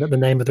forgotten that the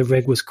name of the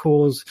rig was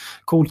called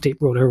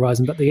Deepwater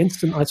Horizon. But the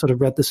instant I sort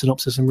of read the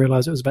synopsis and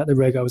realized it was about the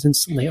rig, I was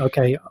instantly,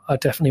 okay, I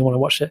definitely want to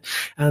watch it.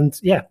 And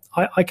yeah,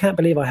 I can't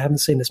believe I haven't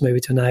seen this movie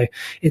till now.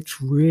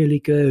 It's really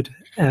good.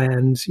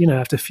 And,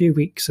 after a few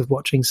weeks of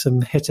watching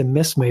some hit and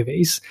miss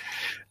movies,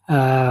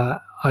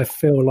 I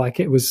feel like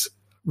it was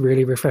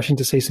really refreshing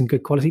to see some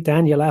good quality.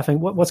 Dan, you're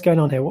laughing. What's going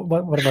on here?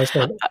 What have I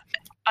said?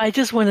 I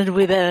just wondered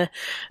whether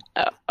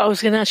I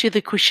was going to ask you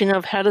the question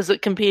of how does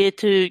it compare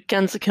to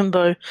Guns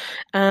Akimbo,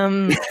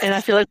 and I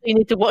feel like we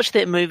need to watch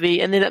that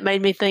movie, and then it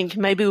made me think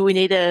maybe we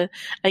need a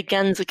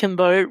Guns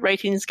Akimbo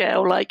rating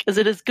scale. Like, is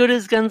it as good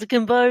as Guns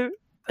Akimbo?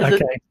 Or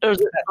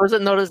is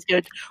it not as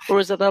good? Or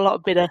is it a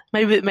lot better?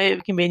 Maybe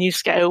it can be a new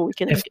scale we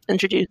can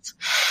introduce.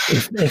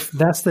 If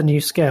that's the new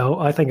scale,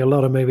 I think a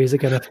lot of movies are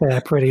going to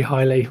fare pretty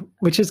highly,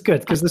 which is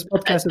good because this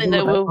podcast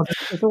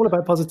is all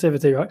about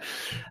positivity, right?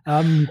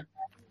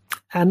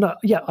 And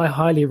I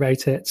highly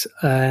rate it.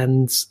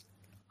 And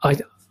I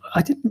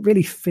didn't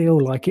really feel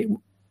like it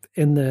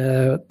in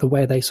the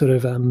way they sort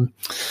of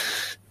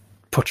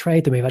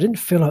portrayed the movie. I didn't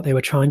feel like they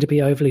were trying to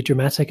be overly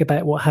dramatic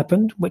about what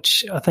happened,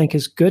 which I think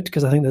is good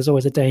because I think there's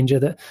always a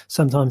danger that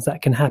sometimes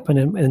that can happen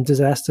in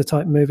disaster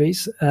type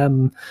movies.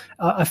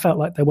 I felt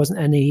like there wasn't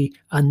any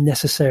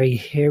unnecessary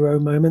hero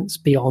moments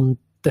beyond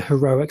the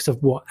heroics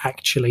of what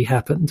actually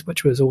happened,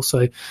 which was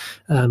also,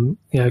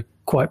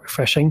 quite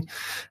refreshing.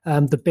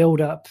 The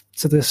build up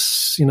to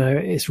this,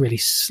 is really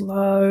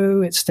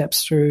slow. It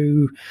steps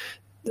through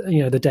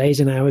the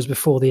days and hours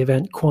before the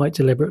event quite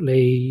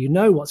deliberately. You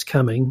know what's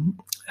coming.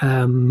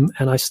 And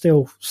I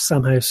still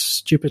somehow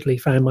stupidly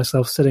found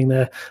myself sitting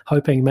there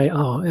hoping,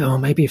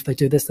 maybe if they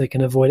do this, they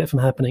can avoid it from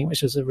happening,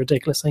 which is a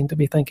ridiculous thing to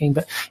be thinking.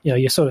 But,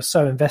 you're sort of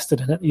so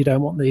invested in it, you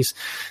don't want these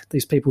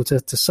people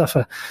to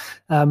suffer.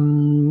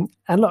 And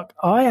look,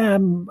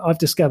 I've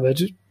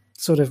discovered,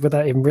 sort of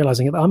without even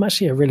realizing it, that I'm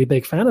actually a really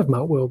big fan of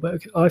Mark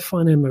Wahlberg. I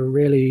find him a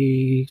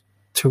really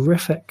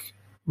terrific,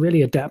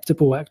 really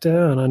adaptable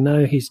actor, and I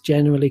know he's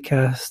generally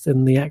cast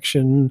in the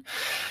action,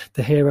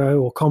 the hero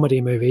or comedy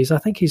movies. I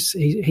think he's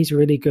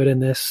really good in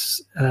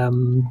this.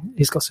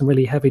 He's got some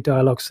really heavy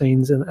dialogue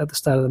scenes at the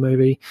start of the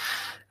movie,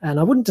 and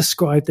I wouldn't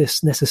describe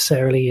this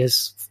necessarily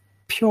as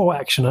pure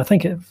action. I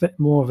think it's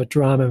more of a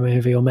drama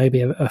movie or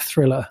maybe a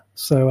thriller.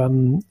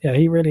 So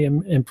he really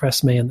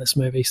impressed me in this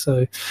movie.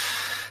 So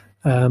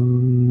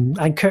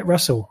And Kurt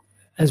Russell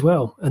as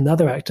well,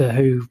 another actor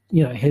who,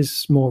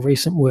 his more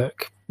recent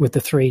work with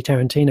the 3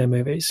 Tarantino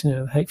movies,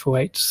 Hateful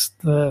Eight,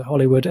 The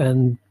Hollywood,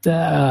 and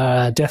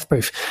Death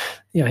Proof.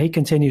 He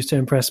continues to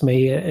impress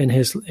me in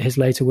his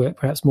later work,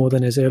 perhaps more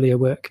than his earlier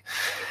work.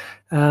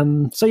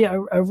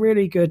 A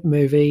really good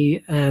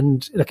movie.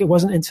 And look, it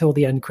wasn't until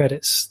the end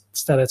credits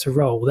started to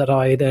roll that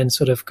I then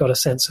sort of got a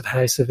sense of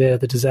how severe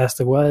the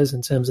disaster was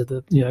in terms of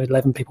the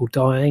 11 people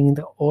dying.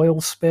 The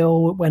oil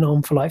spill went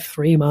on for like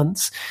 3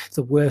 months. It's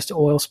the worst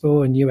oil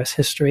spill in US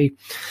history.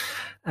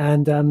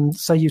 And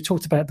so you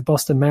talked about the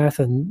Boston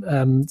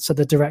Marathon. So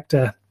the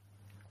director,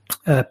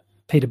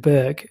 Peter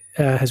Berg,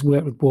 has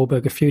worked with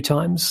Wahlberg a few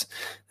times.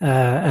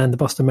 And the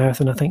Boston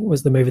Marathon, I think,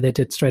 was the movie they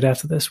did straight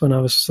after this when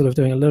I was sort of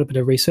doing a little bit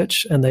of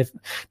research. And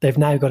they've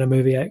now got a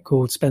movie out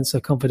called Spencer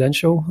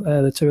Confidential,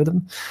 the two of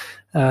them.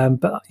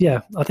 But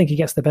yeah, I think he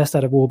gets the best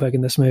out of Wahlberg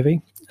in this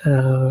movie.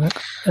 I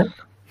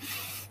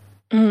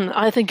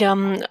think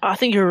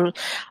you're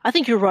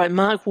right.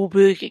 Mark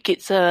Wahlberg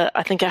gets a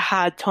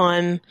hard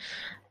time.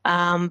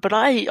 But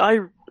I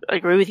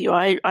agree with you.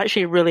 I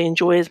actually really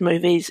enjoy his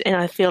movies, and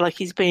I feel like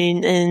he's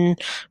been in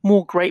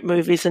more great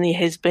movies than he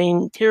has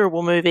been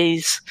terrible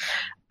movies.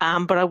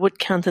 But I would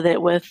counter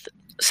that with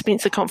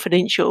Spencer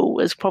Confidential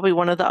is probably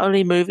one of the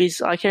only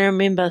movies I can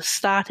remember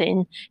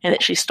starting and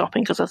actually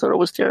stopping because I thought it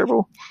was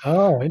terrible.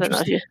 Oh,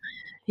 interesting.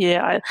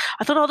 I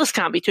thought, this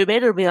can't be too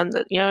bad. It'll be on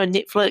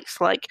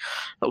Netflix. Like,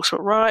 looks all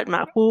right.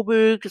 Mark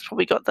Wahlberg has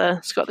probably got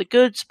the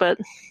goods, but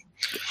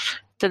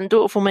didn't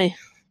do it for me.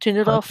 Turned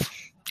it off.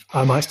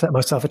 I might set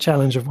myself a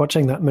challenge of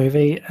watching that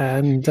movie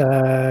and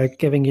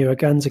giving you a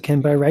Guns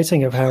Akimbo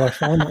rating of how I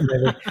found that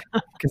movie.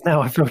 Because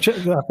now I feel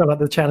like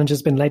the challenge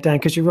has been laid down.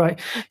 Because you're right,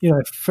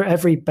 for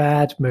every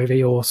bad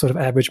movie or sort of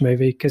average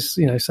movie, because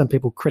some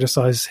people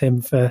criticize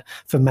him for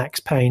Max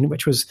Payne,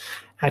 which was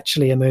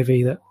actually a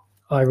movie that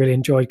I really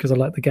enjoyed because I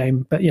liked the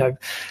game. But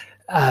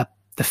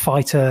The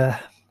Fighter,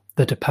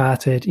 The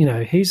Departed,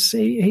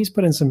 he's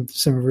put in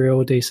some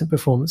real decent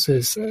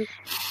performances.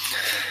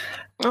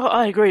 Oh,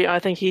 I agree. I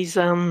think he's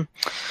in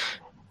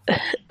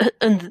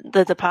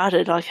The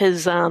Departed, like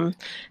his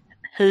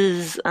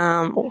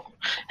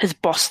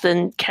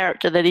Boston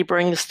character that he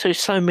brings to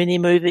so many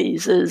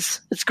movies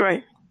it's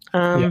great.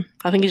 I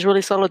think he's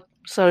really solid.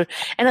 So,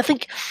 and I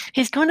think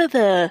he's kind of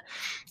the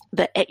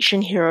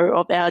action hero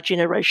of our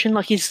generation.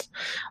 Like he's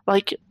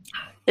like.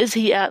 Is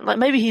he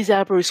maybe he's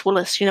our Bruce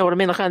Willis? You know what I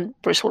mean?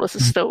 Like Bruce Willis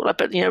is still,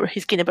 but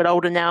he's getting a bit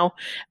older now.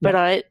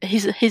 But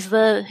he's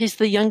the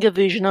younger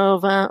version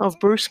of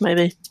Bruce,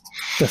 maybe.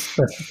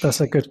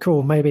 That's a good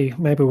call. Maybe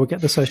we'll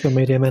get the social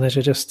media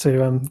manager just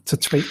to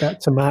tweet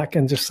that to Mark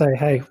and just say,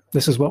 hey,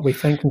 this is what we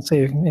think, and see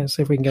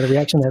if we can get a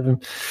reaction out of him.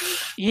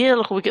 Yeah,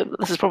 look,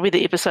 this is probably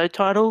the episode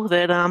title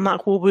that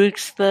Mark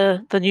Wahlberg's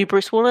the new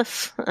Bruce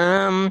Willis.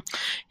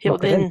 He'll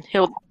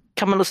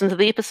come and listen to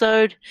the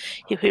episode.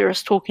 You'll hear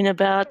us talking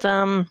about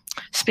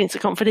Spencer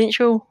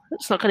Confidential.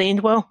 It's not going to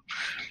end well.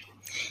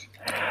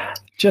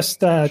 Just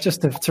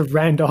to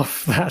round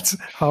off that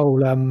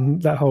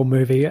whole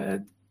movie,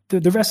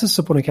 the rest of the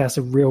supporting cast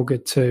are real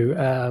good too,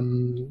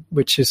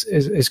 which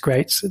is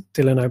great.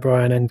 Dylan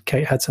O'Brien and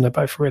Kate Hudson are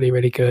both really,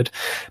 really good.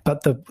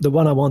 But the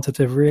one I wanted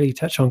to really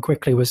touch on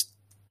quickly was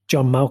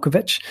John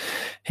Malkovich.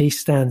 He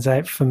stands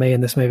out for me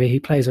in this movie. He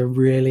plays a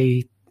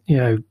really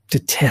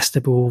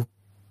detestable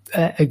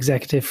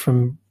executive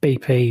from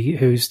BP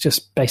who's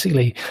just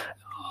basically,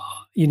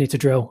 you need to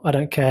drill. I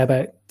don't care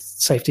about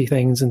safety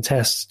things and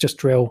tests, just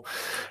drill.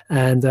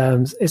 And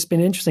it's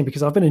been interesting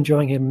because I've been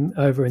enjoying him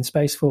over in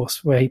Space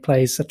Force, where he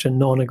plays such a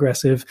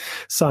non-aggressive,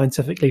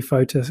 scientifically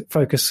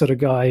focused sort of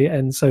guy.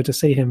 And so to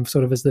see him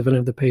sort of as the villain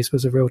of the piece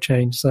was a real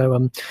change.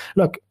 So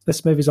look,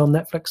 this movie's on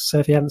Netflix, so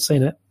if you haven't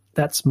seen it,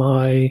 that's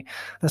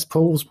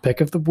Paul's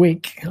pick of the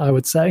week, I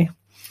would say.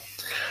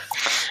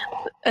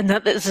 And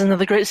that's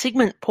another great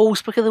segment,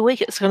 Paul's Pick of the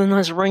Week. It's got a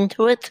nice ring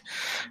to it.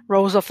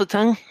 Rolls off the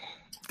tongue.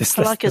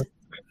 I like it.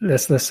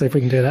 Let's see if we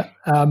can do that.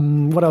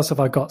 What else have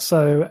I got?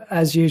 So,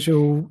 as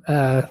usual,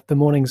 the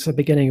mornings are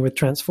beginning with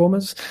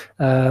Transformers.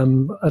 I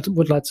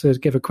would like to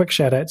give a quick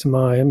shout out to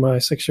my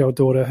 6-year-old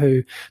daughter,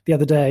 who the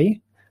other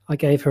day I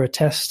gave her a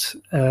test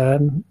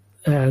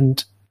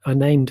and I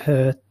named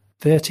her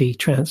 30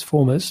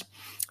 Transformers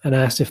and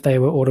asked if they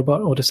were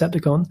Autobot or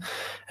Decepticon,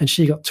 and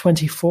she got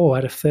 24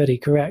 out of 30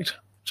 correct,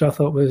 which I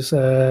thought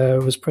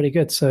was pretty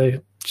good. So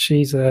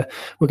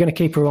we're going to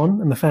keep her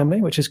on in the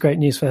family, which is great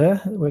news for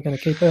her. We're going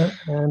to keep her,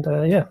 and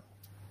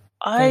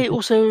I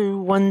also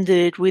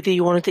wondered whether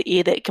you wanted to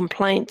air that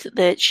complaint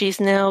that she's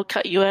now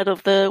cut you out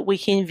of the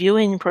weekend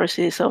viewing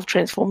process of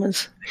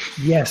Transformers.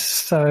 Yes,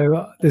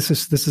 so this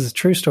is a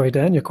true story,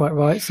 Dan. You're quite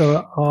right.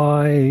 So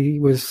I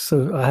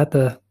had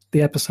the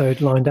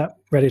episode lined up,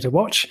 ready to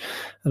watch,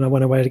 and I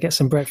went away to get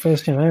some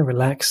breakfast,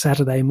 relax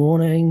Saturday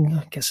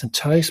morning, get some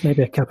toast,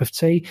 maybe a cup of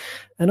tea,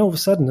 and all of a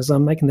sudden, as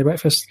I'm making the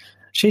breakfast,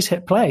 she's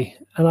hit play,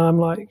 and I'm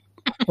like,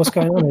 what's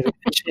going on here?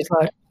 And she's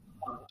like,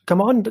 come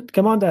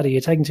on, Daddy,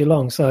 you're taking too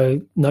long. So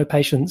no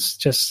patience,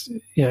 just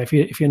if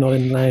you're not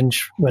in the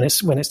lounge when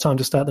it's time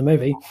to start the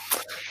movie.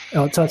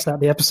 Oh, it starts out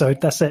the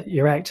episode. That's it.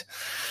 You're out.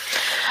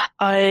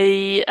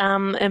 I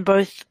am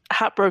both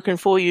heartbroken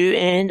for you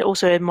and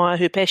also admire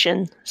her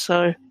passion.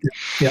 So,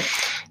 yeah,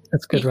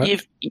 that's good,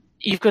 right?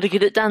 You've got to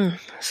get it done.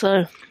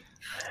 So,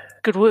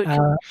 good work.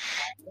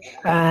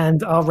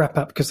 And I'll wrap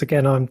up because,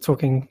 again, I'm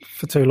talking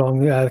for too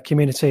long.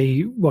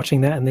 Community,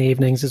 watching that in the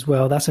evenings as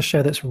well. That's a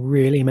show that's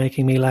really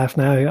making me laugh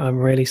now. I'm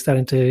really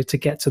starting to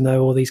get to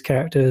know all these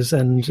characters,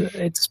 and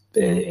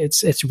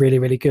it's really,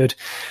 really good.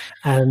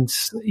 And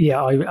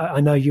yeah, I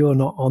know you're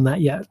not on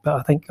that yet, but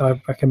I think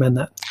I recommend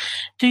that.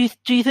 Do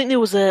you think there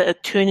was a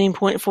turning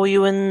point for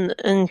you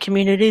in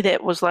Community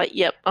that was like,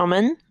 yep, I'm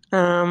in?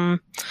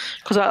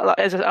 Because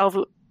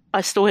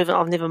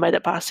I've never made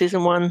it past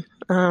season 1.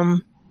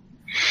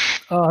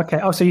 Oh, okay.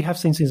 Oh, so you have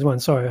seen season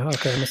 1. Sorry.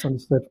 Okay, I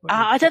misunderstood.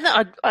 I don't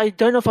know. I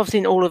don't know if I've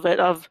seen all of it.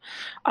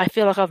 I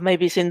feel like I've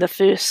maybe seen the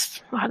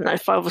first,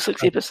 5 or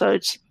 6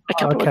 episodes a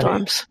couple of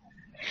times.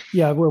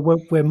 Yeah,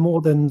 we're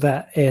more than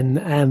that in,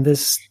 and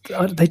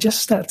they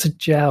just start to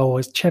gel.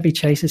 As Chevy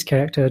Chase's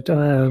character,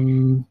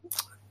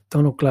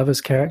 Donald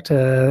Glover's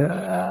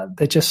character,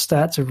 they just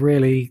start to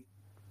really,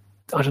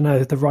 I don't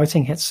know, the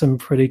writing hits some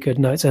pretty good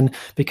notes, and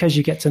because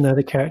you get to know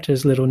the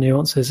characters' little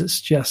nuances,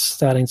 it's just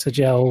starting to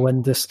gel.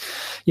 When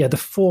the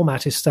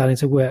format is starting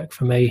to work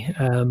for me.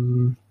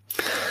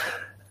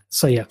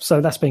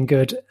 So that's been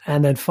good.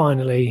 And then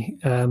finally,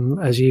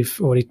 as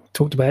you've already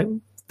talked about,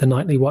 the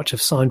nightly watch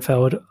of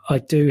Seinfeld, I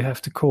do have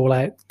to call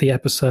out the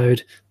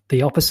episode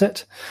The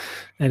Opposite.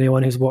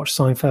 Anyone who's watched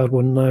Seinfeld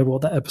will know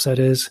what that episode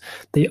is.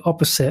 The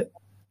Opposite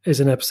is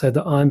an episode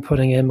that I'm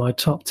putting in my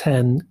top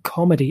 10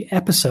 comedy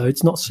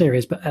episodes, not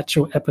series, but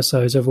actual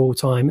episodes of all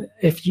time.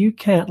 If you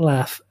can't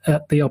laugh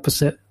at The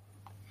Opposite,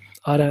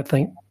 I don't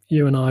think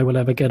you and I will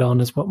ever get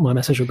on, is what my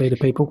message will be to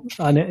people.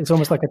 And it's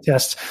almost like a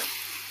test.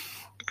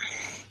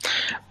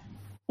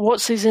 What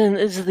season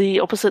is The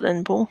Opposite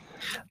in, Paul?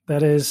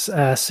 That is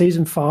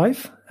season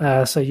 5.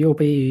 So you'll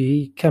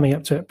be coming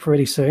up to it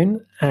pretty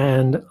soon.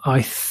 And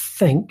I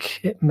think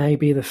it may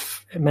be the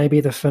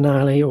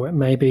finale, or it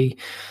may be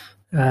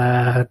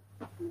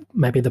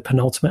maybe the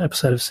penultimate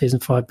episode of season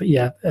 5. But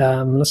yeah,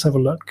 let's have a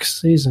look.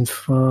 Season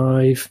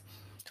 5.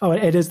 Oh,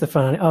 it is the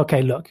finale.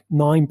 Okay, look,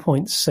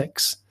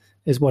 9.6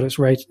 is what it's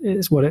rated.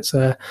 Is what it's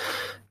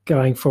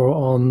going for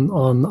on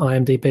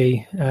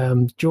IMDb.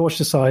 George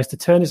decides to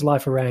turn his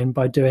life around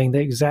by doing the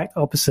exact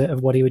opposite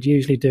of what he would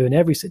usually do in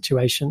every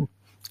situation,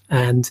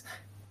 and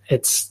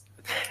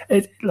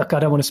look, I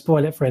don't want to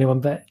spoil it for anyone,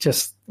 but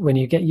just when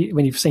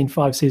you've seen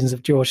 5 seasons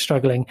of George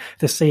struggling,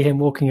 to see him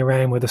walking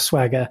around with a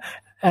swagger,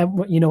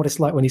 you know what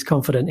it's like when he's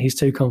confident. He's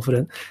too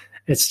confident.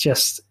 It's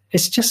just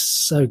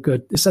so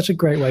good. It's such a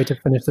great way to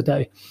finish the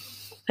day.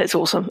 That's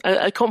awesome.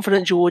 A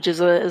confident George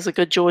is a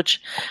good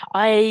George.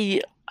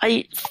 I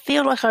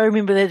feel like I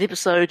remember that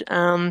episode,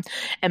 and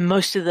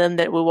most of them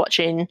that we're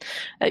watching,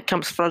 it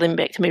comes flooding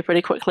back to me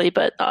pretty quickly.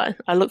 But I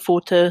look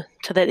forward to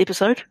that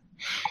episode.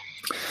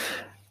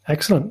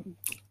 Excellent.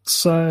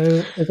 So,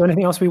 is there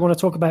anything else we want to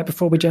talk about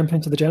before we jump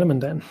into the gentleman,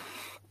 Dan?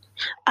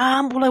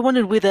 Well, I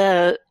wondered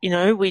whether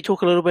we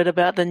talk a little bit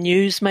about the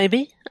news,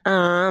 maybe.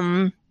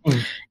 Anything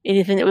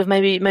that we've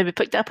maybe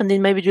picked up, and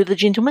then maybe do the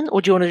gentleman,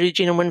 or do you want to do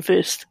gentleman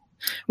first?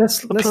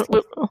 Let's go.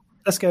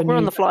 We're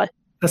on the fly.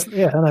 I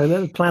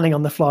know. Planning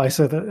on the fly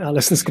so that our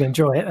listeners can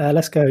enjoy it.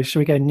 Let's go. Should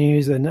we go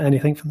news and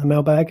anything from the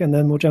mailbag, and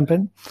then we'll jump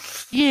in?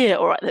 Yeah,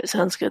 all right. That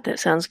sounds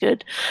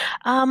good.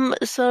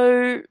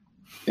 So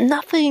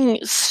nothing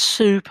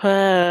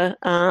super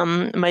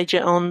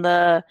major on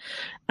the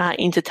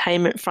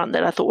entertainment front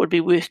that I thought would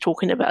be worth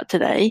talking about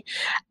today.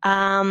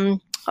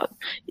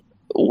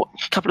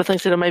 A couple of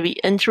things that are maybe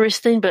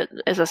interesting, but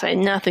as I say,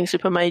 nothing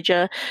super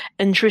major.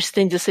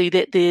 Interesting to see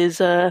that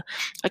there's a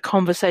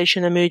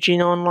conversation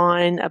emerging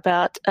online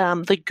about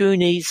the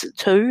Goonies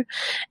 2,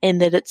 and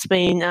that it's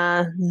been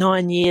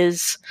 9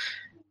 years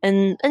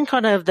in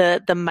kind of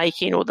the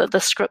making, or the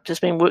script has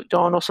been worked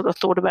on or sort of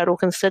thought about or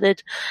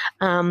considered.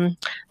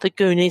 The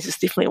Goonies is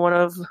definitely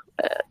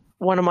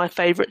one of my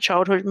favourite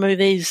childhood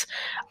movies.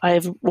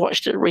 I've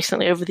watched it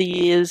recently over the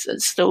years. It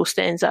still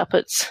stands up.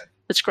 It's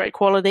great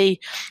quality.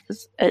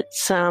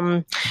 It's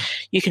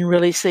you can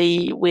really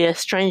see where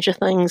Stranger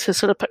Things has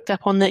sort of picked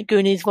up on that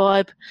Goonies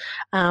vibe.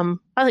 I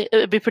think it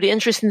would be pretty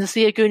interesting to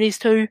see a Goonies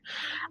 2.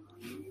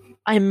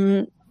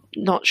 I'm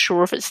not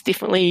sure if it's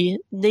definitely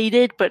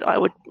needed, but I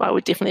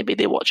would definitely be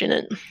there watching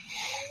it.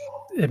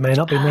 It may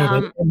not be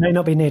needed. It may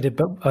not be needed,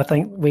 but I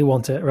think we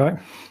want it, right?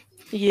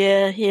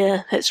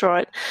 Yeah, that's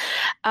right.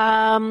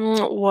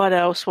 What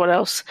else?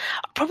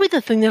 Probably the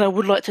thing that I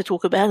would like to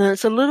talk about, and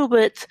it's a little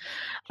bit,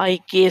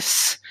 I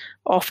guess,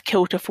 off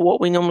kilter for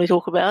what we normally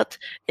talk about,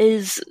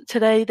 is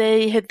today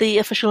they had the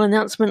official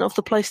announcement of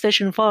the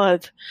PlayStation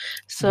 5.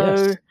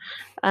 So,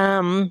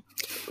 yes.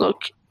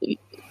 Look,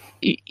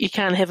 you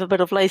can't have a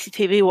bit of lazy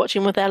TV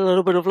watching without a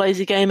little bit of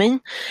lazy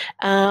gaming.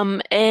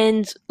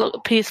 And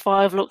look,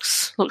 PS5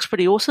 looks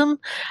pretty awesome.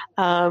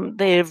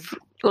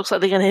 Looks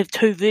like they're going to have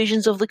 2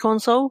 versions of the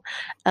console,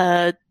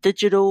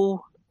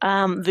 digital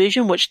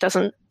version, which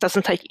doesn't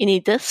take any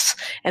discs,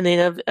 and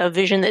then a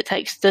version that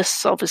takes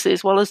discs, obviously,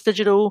 as well as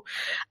digital.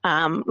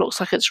 Looks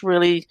like it's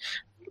really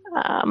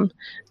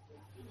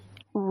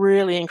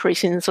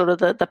increasing sort of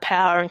the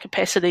power and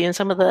capacity, and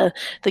some of the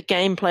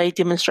gameplay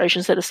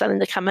demonstrations that are starting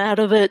to come out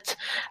of it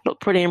look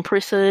pretty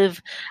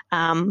impressive.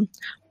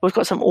 We've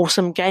got some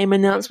awesome game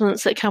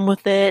announcements that come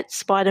with that.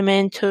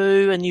 Spider-Man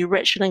 2, a new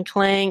Ratchet and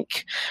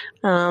Clank.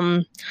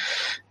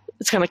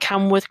 It's going to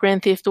come with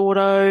Grand Theft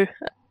Auto.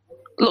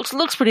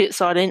 Looks pretty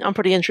exciting. I'm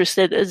pretty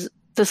interested. Does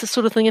this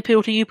sort of thing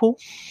appeal to you, Paul?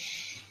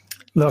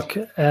 Look,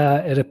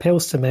 it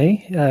appeals to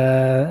me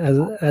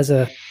as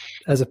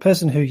a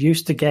person who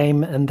used to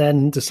game and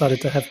then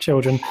decided to have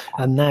children,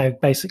 and now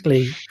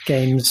basically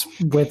games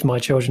with my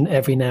children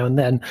every now and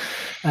then.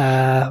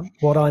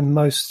 What I'm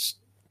most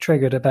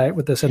triggered about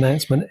with this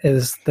announcement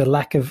is the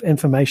lack of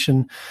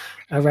information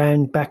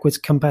around backwards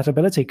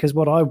compatibility, because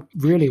what I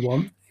really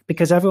want,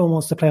 because everyone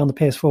wants to play on the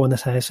PS4 in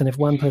this house, and if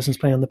one person's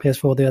playing on the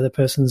PS4, the other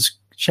person's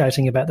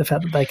shouting about the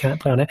fact that they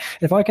can't play on it.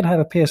 If I could have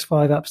a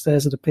PS5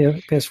 upstairs and a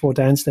PS4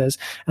 downstairs,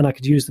 and I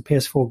could use the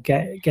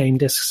PS4 game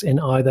discs in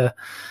either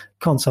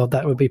console,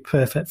 that would be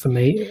perfect for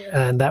me,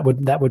 and that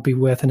would be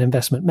worth an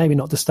investment. Maybe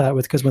not to start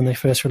with, because when they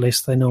first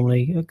release, they're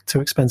normally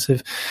too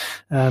expensive.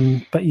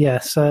 But yeah,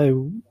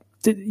 so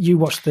did you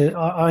watch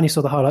I only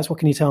saw the highlights. What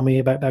can you tell me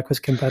about backwards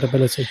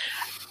compatibility?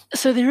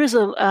 So there is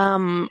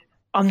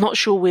I'm not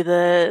sure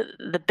whether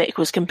the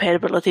backwards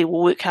compatibility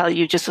will work how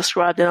you just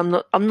described it.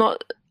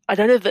 I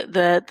don't know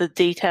the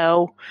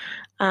detail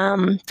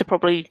to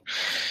probably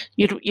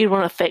you'd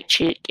want to fact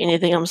check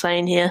anything I'm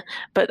saying here,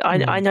 but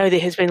I know there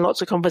has been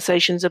lots of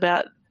conversations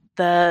about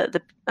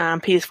the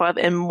PS5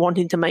 and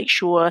wanting to make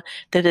sure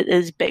that it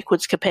is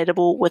backwards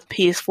compatible with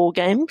PS4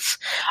 games.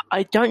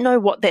 I don't know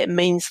what that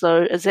means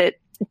though. Is that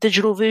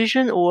digital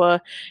version or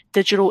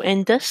digital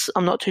and disc?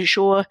 I'm not too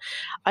sure.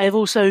 I have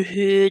also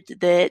heard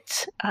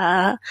that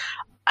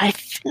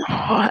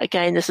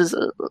again, this is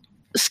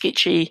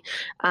sketchy,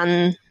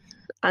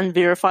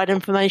 unverified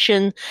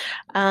information,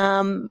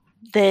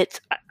 that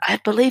I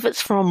believe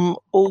it's from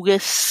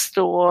August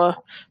or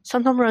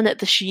sometime around that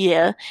this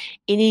year,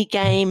 any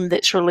game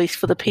that's released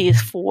for the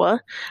PS4,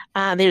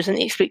 there's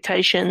an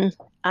expectation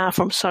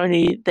from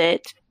Sony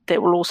that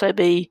will also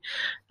be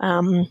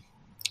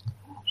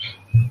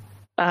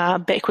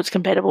backwards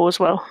compatible as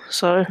well.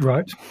 So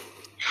right.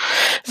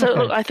 So okay.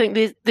 Look, I think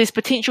there's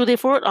potential there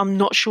for it. I'm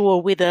not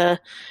sure whether.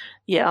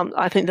 Yeah,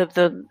 I think that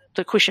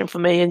the question for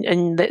me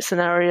in that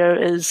scenario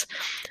is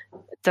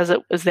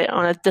that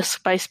on a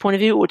disc-based point of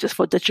view, or just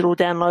for digital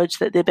downloads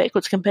that they're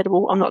backwards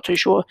compatible? I'm not too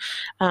sure.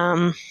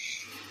 Okay.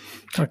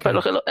 But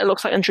look, it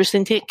looks like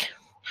interesting tech.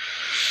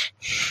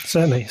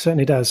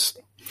 Certainly does.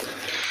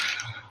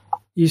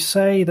 You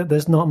say that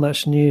there's not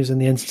much news in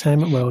the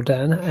entertainment world,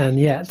 Dan, and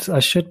yet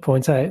I should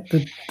point out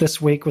that this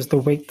week was the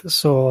week that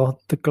saw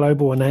the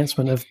global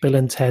announcement of Bill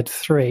and Ted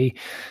 3,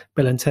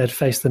 Bill and Ted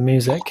Face the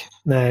Music.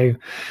 Now,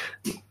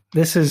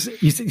 this is,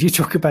 you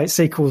talk about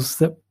sequels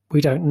that we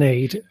don't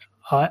need.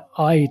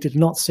 I did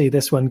not see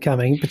this one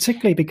coming,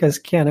 particularly because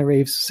Keanu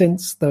Reeves,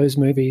 since those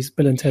movies,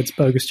 Bill and Ted's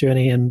Bogus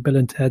Journey and Bill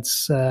and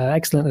Ted's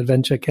Excellent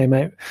Adventure came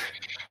out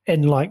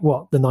in the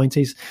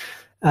 90s,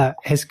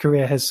 his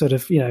career has sort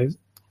of,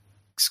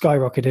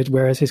 skyrocketed,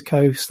 whereas his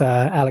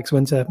co-star Alex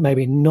Winter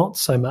maybe not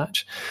so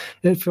much.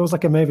 It feels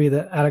like a movie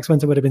that Alex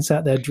Winter would have been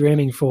sat there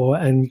dreaming for,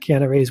 and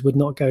Keanu Reeves would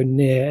not go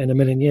near in a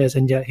million years,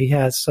 and yet he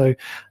has. So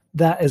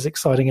that is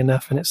exciting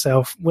enough in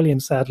itself. William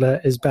Sadler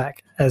is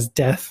back as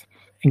Death.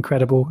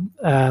 Incredible.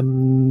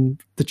 The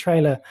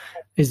trailer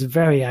is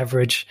very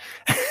average,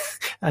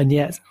 and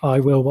yet I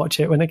will watch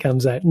it when it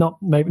comes out.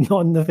 Maybe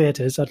not in the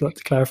theaters, I'd like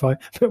to clarify,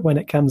 but when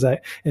it comes out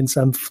in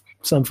some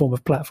form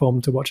of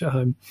platform to watch at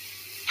home.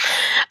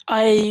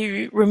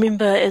 I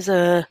remember as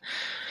I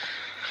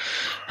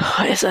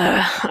guess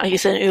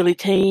an early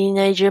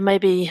teenager,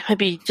 maybe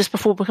just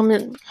before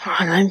becoming,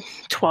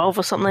 12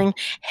 or something,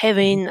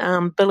 having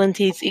Bill and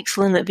Ted's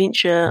Excellent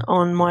Adventure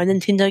on my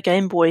Nintendo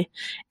Game Boy,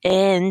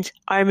 and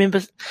I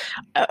remember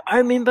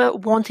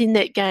wanting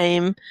that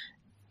game.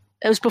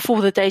 It was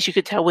before the days you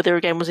could tell whether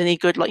a game was any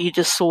good, like you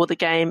just saw the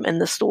game in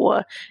the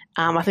store.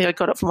 I think I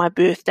got it for my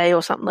birthday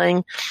or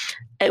something.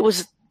 I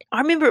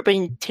remember it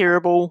being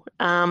terrible.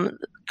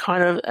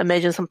 Kind of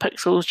imagine some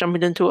pixels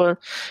jumping into a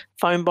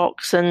phone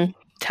box and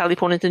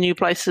teleporting to new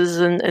places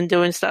and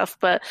doing stuff.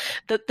 But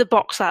the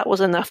box art was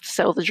enough to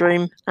sell the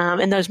dream.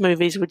 And those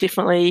movies were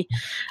definitely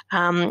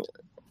a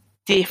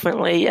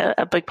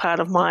big part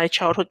of my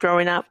childhood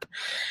growing up.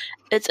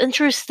 It's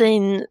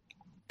interesting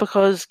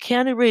because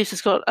Keanu Reeves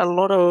has got a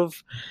lot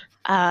of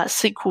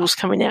sequels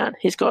coming out.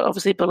 He's got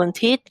obviously Bill and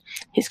Ted.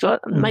 He's got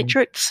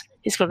Matrix.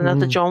 He's got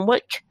another John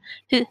Wick.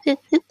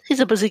 He's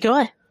a busy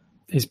guy.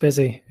 He's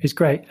busy. He's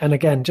great. And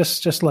again,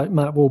 just like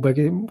Matt Wahlberg,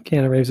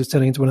 Keanu Reeves is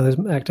turning into one of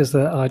those actors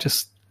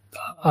that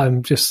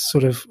I'm just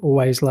sort of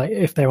always like,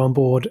 if they're on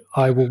board,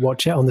 I will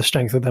watch it on the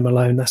strength of them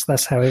alone.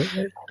 That's how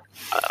it.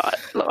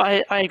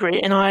 I agree,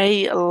 and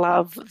I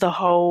love the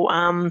whole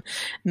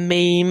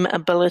meme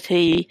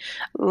ability.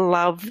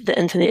 Love the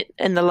internet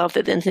and the love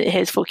that the internet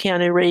has for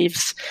Keanu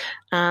Reeves.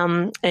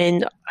 And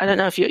I don't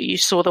know if you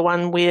saw the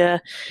one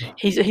where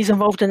he's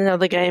involved in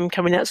another game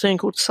coming out soon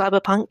called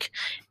Cyberpunk,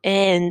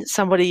 and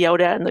somebody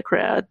yelled out in the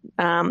crowd,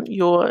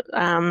 "You're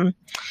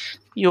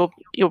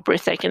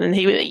breathtaking," and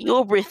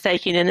you're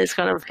breathtaking, and it's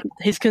kind of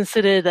he's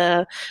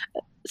considered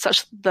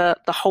such the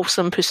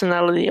wholesome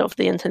personality of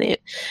the internet,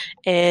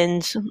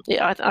 and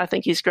yeah, I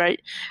think he's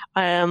great.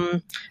 I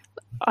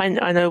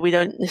know we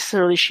don't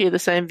necessarily share the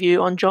same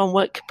view on John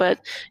Wick, but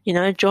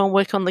John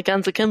Wick on the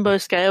Guns Akimbo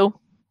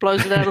scale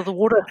blows it out of the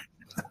water.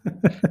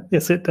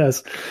 Yes, it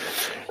does.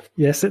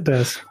 Yes, it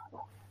does.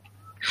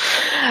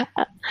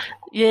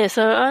 Yeah,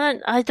 so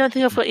I don't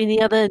think I've got any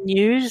other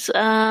news.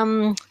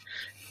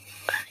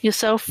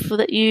 Yourself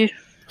that you?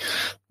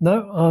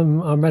 No,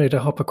 I'm ready to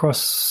hop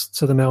across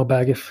to the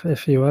mailbag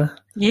if you are.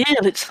 Yeah,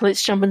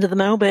 let's jump into the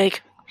mailbag.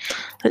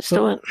 Let's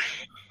do it.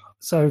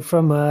 So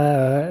from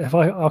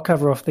I'll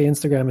cover off the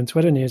Instagram and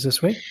Twitter news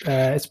this week.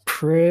 It's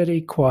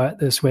pretty quiet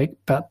this week,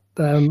 but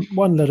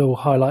one little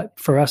highlight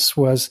for us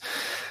was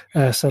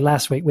so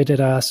last week we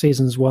did our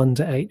seasons 1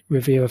 to 8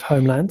 review of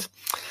Homeland,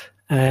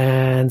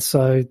 and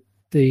so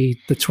the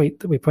tweet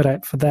that we put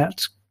out for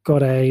that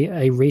got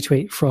a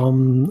retweet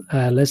from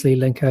Leslie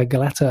Linker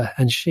Galata,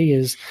 and she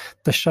is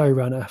the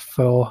showrunner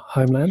for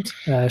Homeland.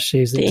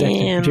 She's the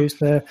executive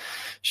producer.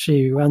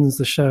 She runs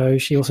the show.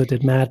 She also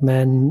did Mad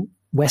Men,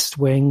 West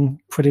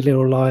Wing, Pretty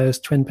Little Liars,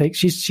 Twin Peaks.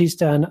 She's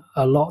done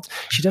a lot.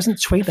 She doesn't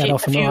tweet that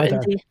often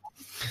either.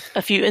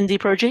 A few indie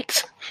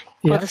projects,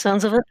 by the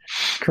sounds of it.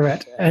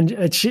 Correct.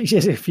 And she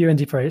has a few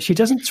indie projects. She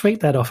doesn't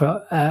tweet that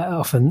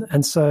often.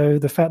 And so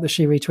the fact that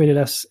she retweeted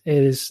us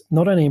is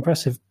not only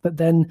impressive, but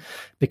then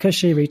because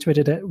she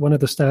retweeted it, one of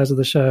the stars of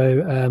the show,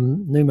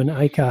 Numan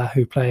Aikar,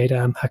 who played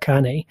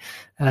Haqqani,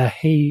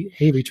 he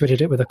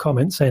retweeted it with a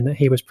comment saying that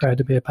he was proud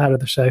to be a part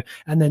of the show.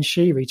 And then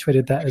she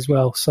retweeted that as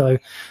well. So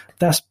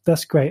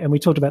that's great. And we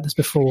talked about this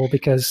before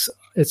because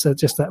it's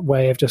just that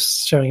way of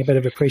just showing a bit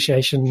of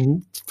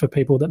appreciation for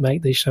people that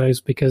make these shows,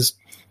 because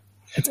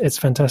it's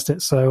fantastic.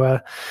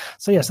 So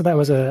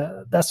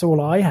that's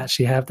all I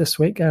actually have this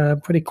week.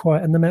 Pretty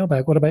quiet in the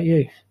mailbag. What about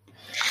you?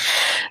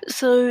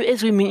 So,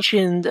 as we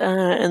mentioned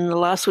in the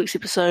last week's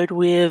episode,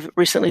 we've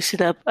recently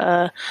set up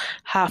a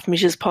Half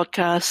Measures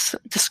podcast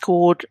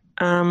Discord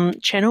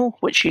channel,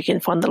 which you can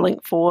find the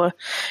link for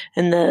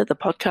in the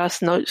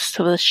podcast notes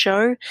to the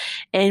show.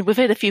 And we've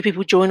had a few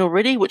people join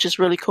already, which is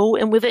really cool.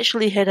 And we've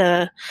actually had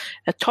a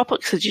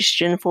topic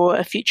suggestion for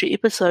a future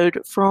episode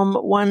from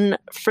one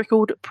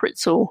Freckled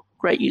Pretzel.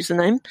 Great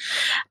username.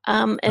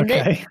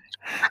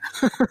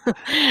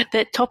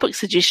 That topic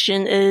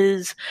suggestion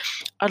is,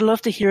 I'd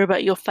love to hear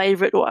about your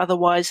favourite or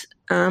otherwise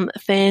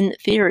fan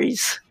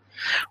theories,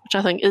 which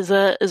I think is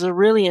a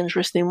really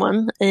interesting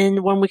one,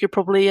 and one we could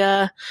probably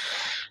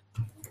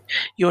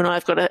you and I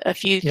have got a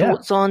few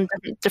thoughts on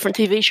different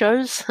TV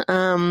shows.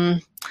 I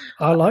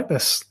like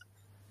this.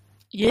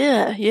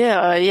 Yeah.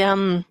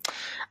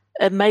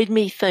 It made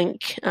me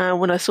think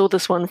when I saw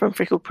this one from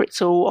Freckled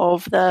Pretzel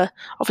of the,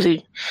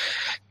 obviously,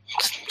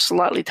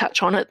 slightly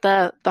touch on it,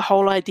 the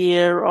whole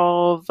idea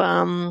of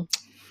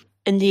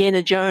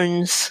Indiana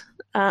Jones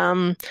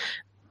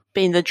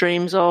being the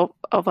dreams of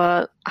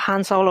a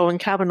Han Solo and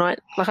Carbonite.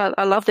 Like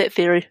I love that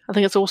theory. I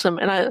think it's awesome,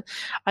 and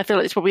I feel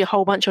like there's probably a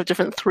whole bunch of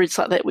different threads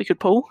like that we could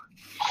pull.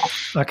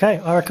 Okay,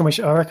 I reckon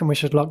we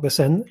should lock this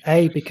in.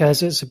 A,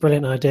 because it's a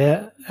brilliant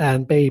idea,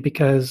 and B,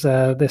 because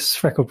this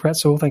Freckled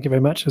Pretzel, thank you very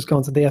much, has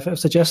gone to the effort of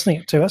suggesting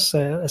it to us.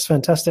 It's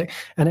fantastic,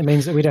 and it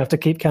means that we don't have to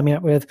keep coming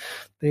up with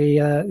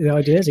the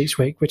ideas each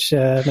week, which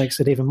makes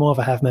it even more of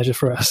a half measure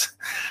for us.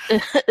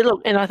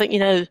 Look, and I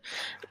think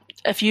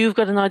if you've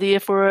got an idea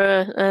for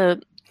a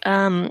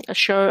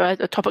show,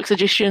 a topic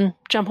suggestion,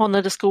 jump on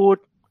the Discord.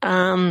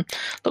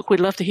 Look, we'd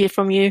love to hear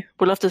from you.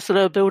 We'd love to sort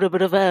of build a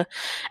bit of a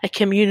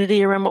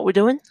community around what we're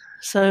doing.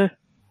 So,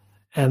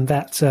 and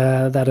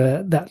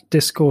that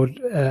Discord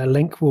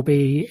link will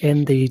be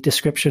in the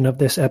description of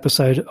this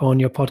episode on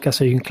your podcast,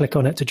 so you can click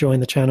on it to join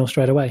the channel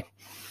straight away.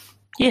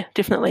 Yeah,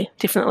 definitely.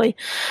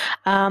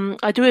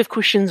 I do have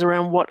questions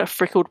around what a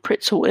Freckled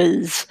Pretzel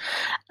is.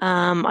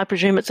 I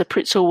presume it's a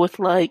pretzel with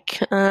like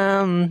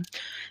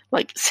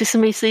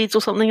sesame seeds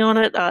or something on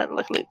it. I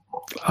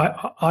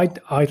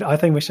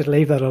think we should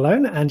leave that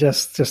alone and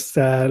just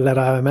let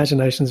our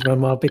imaginations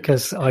run wild,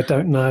 because I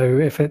don't know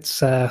if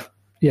it's I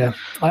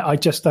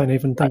just don't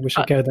even think we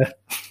should go there.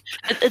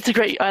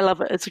 I love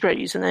it. It's a great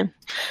username.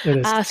 It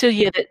is. So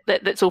yeah,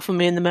 that's all from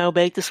me in the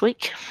mailbag this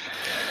week.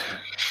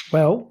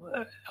 Well,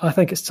 I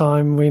think it's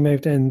time we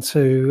moved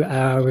into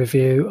our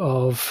review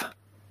of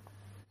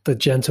The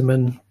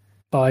Gentleman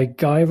by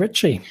Guy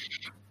Ritchie.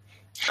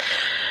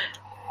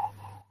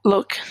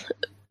 Look,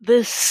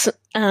 this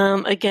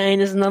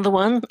again is another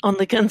one on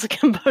the Guns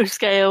Akimbo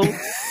scale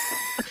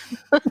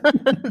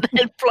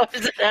that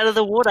blows it out of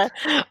the water.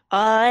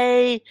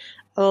 I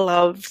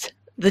loved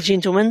The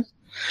Gentleman.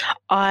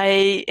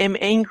 I am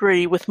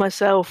angry with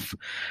myself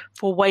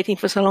for waiting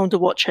for so long to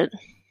watch it.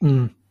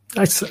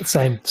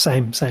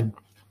 Same.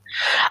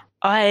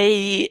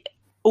 I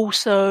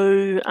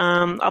also,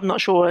 I'm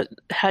not sure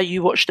how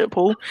you watched it,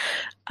 Paul,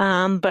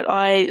 but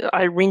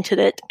I rented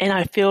it, and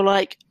I feel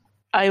like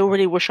I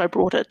already wish I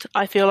brought it.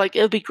 I feel like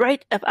it would be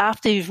great if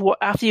after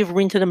you've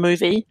rented a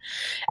movie,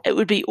 it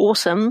would be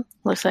awesome.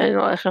 Like say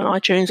like on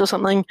iTunes or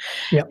something.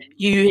 Yep.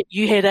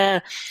 You had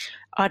a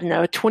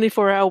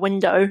 24-hour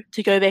window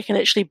to go back and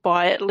actually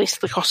buy at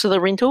least the cost of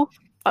the rental.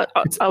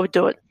 I would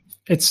do it.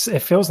 It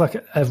feels like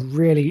a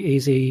really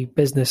easy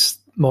business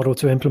model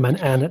to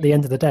implement, and at the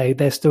end of the day,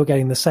 they're still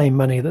getting the same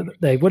money that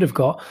they would have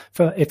got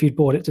for if you'd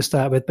bought it to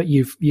start with, but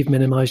you've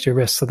minimized your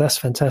risk. So that's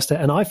fantastic.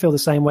 And I feel the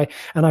same way.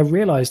 And I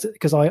realized,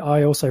 because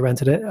I also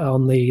rented it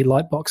on the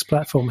Lightbox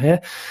platform here,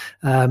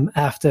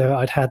 after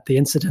I'd had the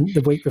incident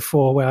the week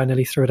before where I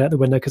nearly threw it out the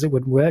window because it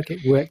wouldn't work.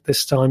 It worked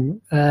this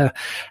time.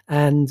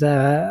 And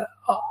I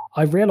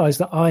realized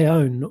that I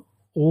own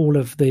all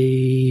of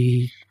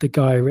the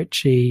Guy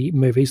Ritchie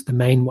movies, the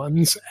main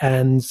ones,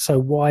 and so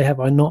why have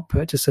I not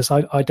purchased this?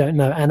 I don't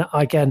know. And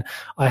again,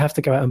 I have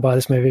to go out and buy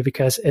this movie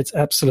because it's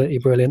absolutely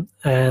brilliant.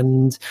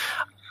 And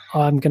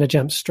I'm going to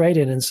jump straight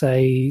in and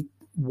say,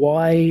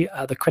 why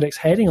are the critics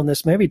hating on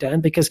this movie,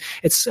 Dan? Because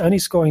it's only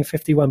scoring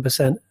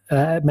 51%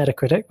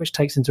 Metacritic, which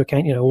takes into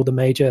account, all the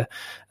major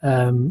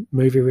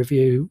movie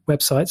review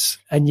websites,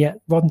 and yet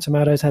Rotten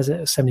Tomatoes has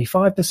it at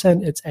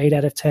 75%. It's 8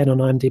 out of 10 on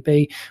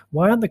IMDb.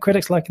 Why aren't the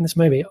critics liking this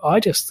movie?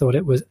 I just thought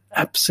it was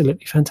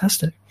absolutely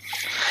fantastic.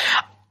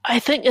 I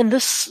think in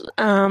this,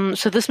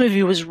 so this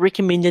movie was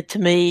recommended to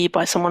me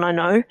by someone I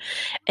know,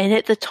 and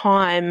at the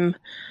time,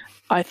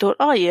 I thought,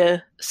 oh yeah,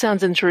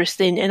 sounds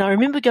interesting. And I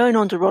remember going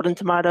on to Rotten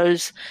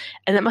Tomatoes,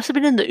 and it must have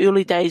been in the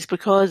early days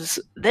because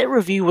that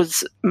review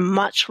was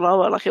much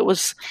lower. Like it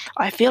was,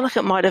 I feel like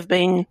it might have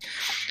been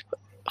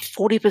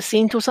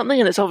 40% or something,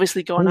 and it's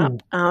obviously gone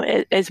up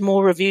as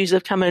more reviews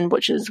have come in,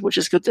 which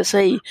is good to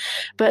see.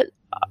 But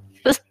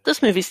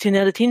this movie's 10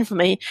 out of 10 for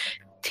me.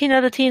 10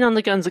 out of 10 on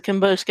the Guns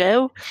Akimbo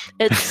scale.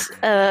 It's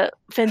a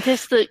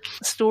fantastic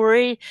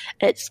story.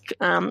 It's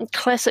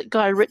classic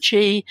Guy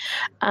Ritchie,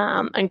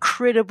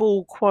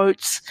 incredible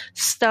quotes,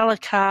 stellar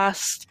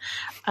cast.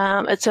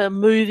 It's a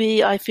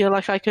movie I feel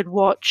like I could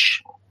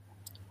watch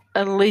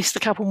at least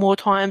a couple more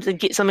times and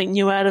get something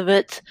new out of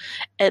it.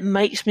 It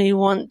makes me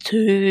want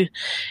to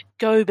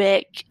go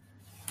back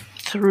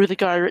through the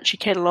Guy Ritchie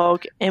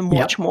catalogue and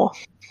watch more.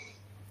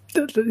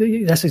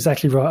 That's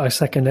exactly right. I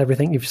second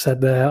everything you've said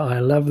there. I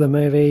love the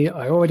movie.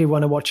 I already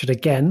want to watch it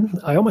again.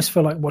 I almost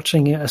feel like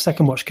watching it a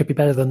second watch could be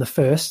better than the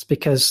first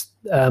because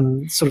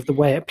sort of the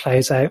way it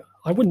plays out.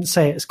 I wouldn't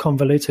say it's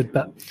convoluted,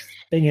 but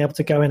being able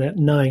to go in it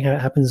knowing how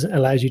it happens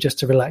allows you just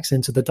to relax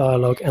into the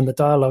dialogue. And the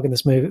dialogue in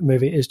this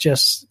movie is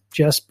just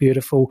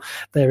beautiful.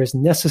 There is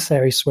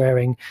necessary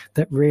swearing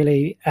that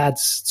really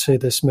adds to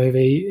this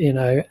movie,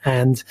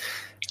 and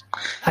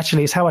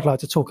actually, it's how I'd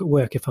like to talk at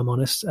work, if I'm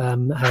honest.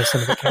 How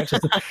some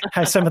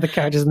of the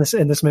characters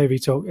in this movie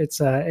talk. It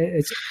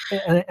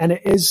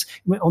is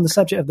on the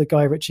subject of the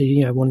Guy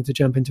Ritchie, wanting to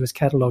jump into his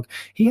catalogue.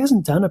 He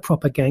hasn't done a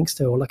proper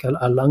gangster or like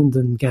a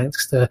London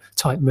gangster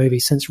type movie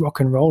since Rock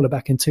and Roller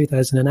back in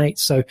 2008.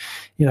 So,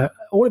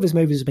 all of his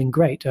movies have been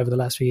great over the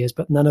last few years,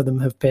 but none of them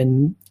have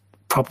been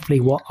probably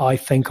what I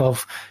think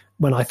of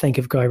when I think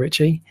of Guy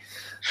Ritchie.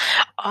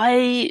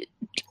 I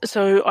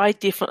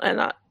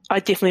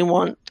definitely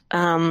want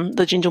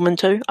The Gentleman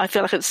 2. I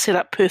feel like it's set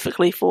up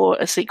perfectly for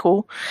a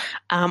sequel.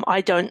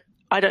 I don't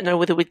know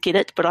whether we'd get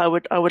it, but I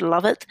would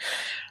love it.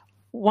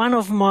 One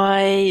of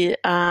my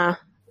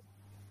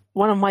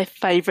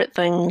favorite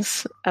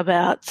things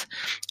about,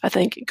 I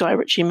think, Guy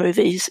Ritchie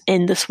movies,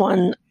 and this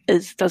one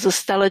does a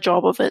stellar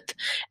job of it,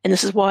 and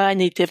this is why I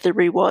need to have the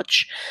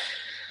rewatch.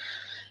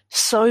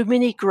 So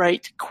many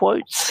great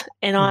quotes,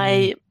 and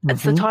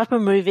it's the type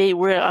of movie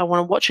where I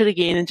want to watch it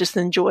again and just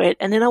enjoy it,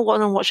 and then I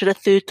want to watch it a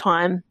third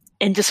time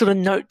and just sort of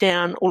note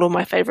down all of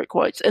my favorite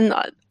quotes. And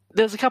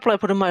there's a couple I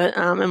put in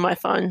my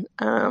phone.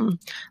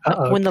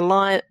 Like when the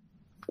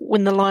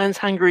lion's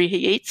hungry,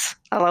 he eats.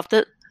 I loved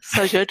it.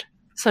 So good,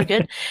 so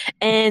good.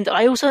 And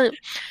I also,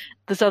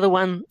 this other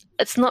one,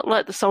 it's not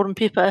like the salt and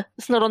pepper.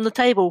 It's not on the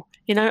table.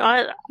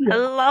 I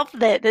love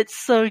that. That's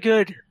so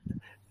good.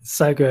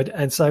 So good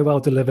and so well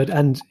delivered.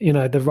 And,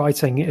 the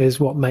writing is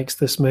what makes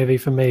this movie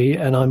for me.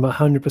 And I'm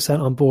 100%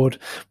 on board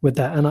with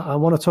that. And I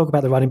want to talk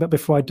about the writing. But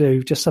before I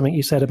do, just something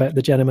you said about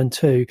The Gentleman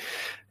 2.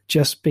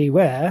 Just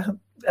beware,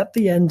 at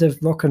the end of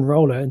Rock and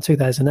Roller in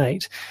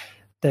 2008,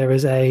 there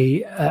is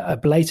a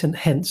blatant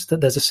hint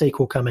that there's a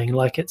sequel coming,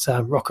 like it's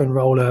Rock and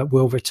Roller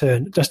will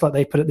return, just like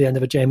they put at the end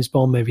of a James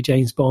Bond movie,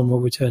 James Bond will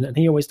return, and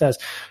he always does,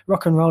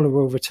 Rock and Roller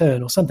will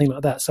return, or something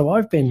like that. So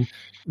I've been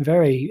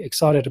very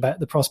excited about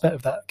the prospect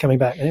of that coming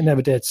back, and it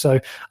never did. So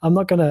I'm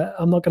not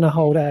gonna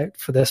hold out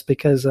for this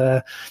because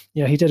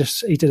he did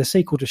a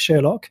sequel to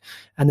Sherlock,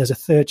 and there's a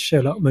third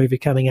Sherlock movie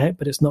coming out,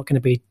 but it's not going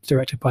to be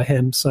directed by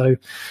him. So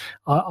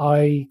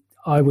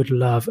I would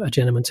love A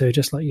Gentleman 2,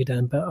 just like you,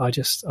 Dan, but I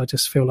just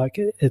feel like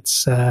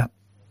it's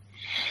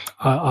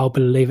I'll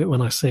believe it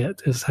when I see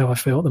it, is how I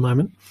feel at the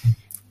moment.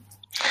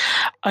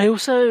 I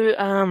also,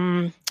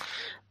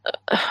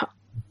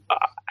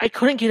 I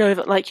couldn't get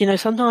over,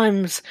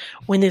 sometimes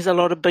when there's a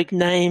lot of big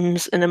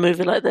names in a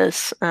movie like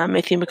this,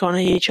 Matthew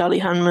McConaughey, Charlie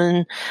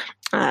Hunnam,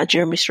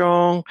 Jeremy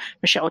Strong,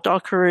 Michelle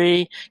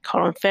Dockery,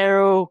 Colin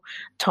Farrell,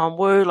 Tom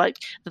Wu,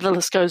 the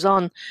list goes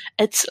on.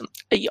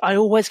 I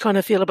always kind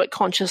of feel a bit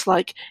conscious,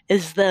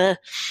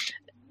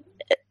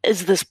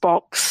 is this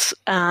box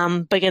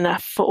big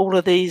enough for all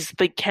of these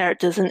big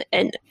characters?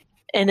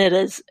 And it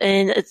is.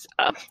 And it's,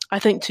 I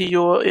think to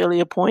your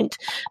earlier point,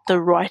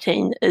 the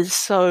writing is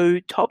so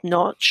top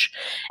notch,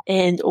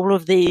 and all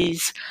of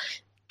these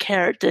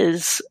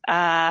characters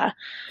are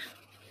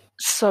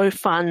so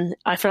fun.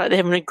 I feel like they're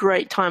having a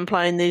great time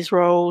playing these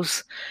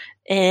roles.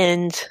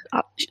 And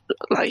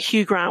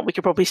Hugh Grant, we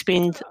could probably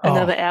spend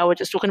another hour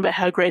just talking about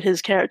how great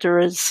his character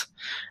is.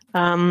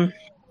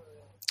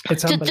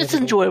 It's just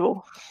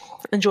enjoyable.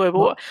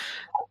 Enjoyable.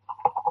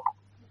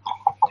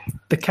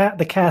 The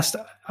cast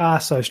are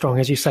so strong,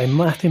 as you say.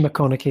 Matthew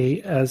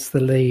McConaughey as the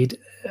lead,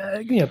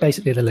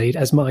 basically the lead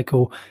as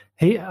Michael.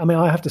 I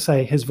have to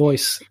say his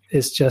voice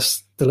is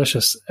just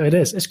delicious. It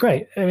is. It's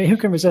great. I mean, who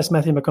can resist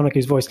Matthew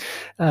McConaughey's voice?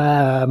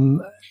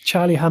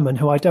 Charlie Hunnam,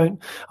 who I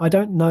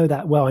don't know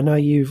that well. I know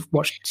you've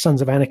watched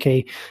Sons of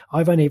Anarchy.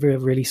 I've only ever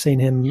really seen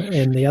him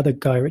in the other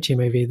Guy Ritchie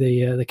movie,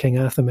 the King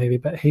Arthur movie,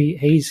 but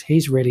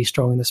he's really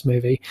strong in this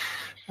movie.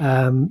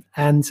 And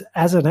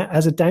as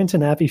a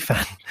Downton Abbey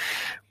fan,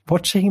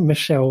 watching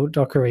Michelle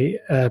Dockery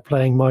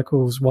playing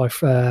Michael's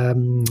wife,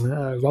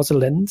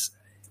 Rosalind,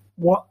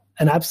 what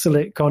an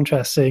absolute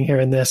contrast seeing her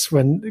in this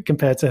when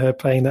compared to her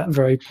playing that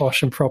very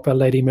posh and proper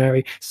Lady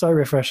Mary. So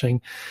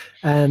refreshing.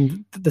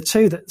 And the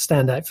two that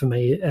stand out for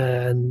me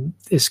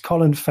is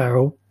Colin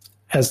Farrell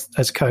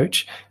as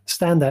coach,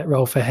 standout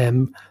role for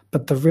him,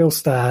 but the real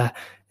star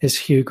is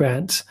Hugh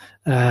Grant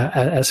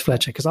as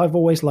Fletcher, because I've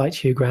always liked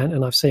Hugh Grant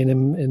and I've seen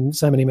him in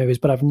so many movies,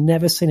 but I've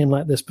never seen him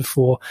like this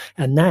before.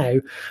 And now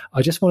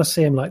I just want to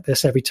see him like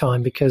this every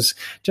time, because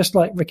just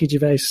like Ricky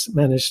Gervais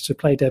managed to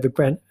play David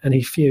Brent and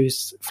he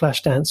fused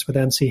Flashdance with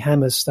MC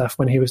Hammer's stuff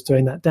when he was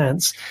doing that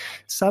dance,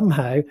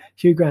 somehow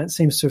Hugh Grant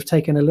seems to have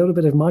taken a little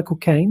bit of Michael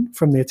Caine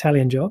from The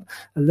Italian Job,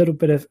 a little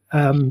bit of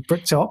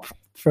Bricktop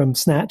from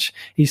Snatch.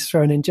 He's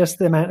thrown in just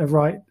the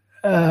right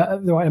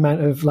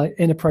amount of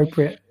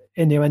inappropriate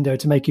innuendo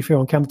to make you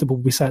feel uncomfortable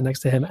be sat next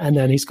to him, and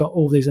then he's got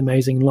all these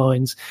amazing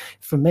lines.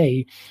 For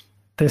me,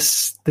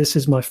 this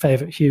is my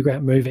favorite Hugh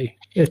Grant movie.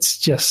 It's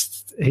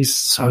just, he's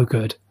so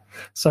good.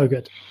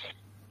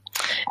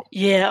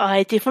 Yeah,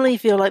 I definitely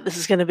feel like this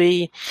is going to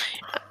be,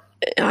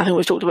 I think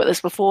we've talked about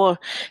this before,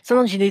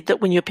 sometimes you need that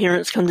when your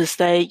parents come to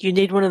stay, you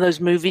need one of those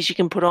movies you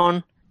can put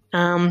on.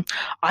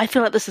 I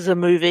feel like this is a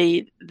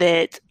movie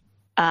that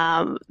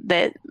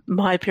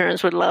my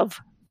parents would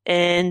love,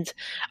 and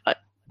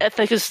if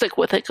they could stick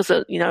with it, because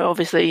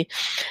obviously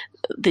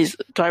these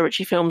Guy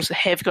Ritchie films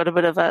have got a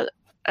bit of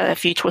a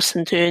few twists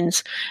and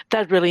turns,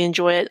 they'd really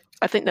enjoy it.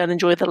 I think they'd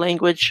enjoy the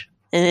language,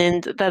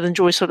 and they'd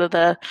enjoy sort of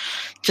the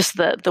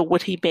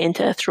witty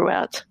banter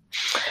throughout.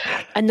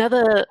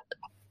 Another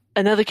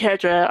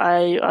character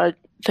I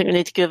think we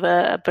need to give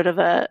a bit of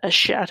a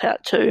shout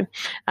out to.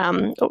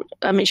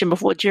 I mentioned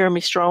before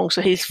Jeremy Strong,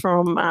 so he's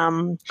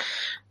from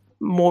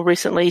more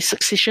recently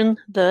Succession,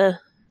 the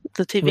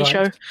TV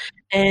show,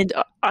 and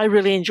I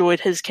really enjoyed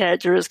his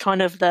character as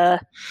kind of is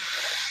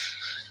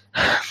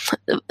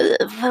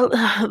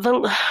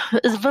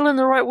villain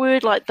the right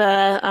word?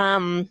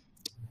 To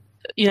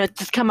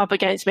come up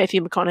against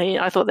Matthew McConaughey.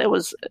 I thought that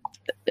was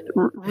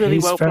really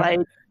well played.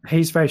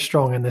 He's very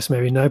strong in this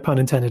movie, no pun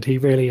intended. He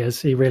really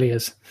is.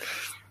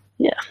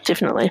 Yeah,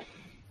 definitely.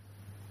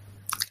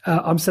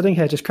 I'm sitting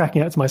here just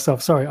cracking out to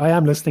myself. Sorry, I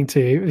am listening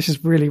to you. This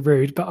is really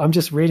rude, but I'm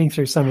just reading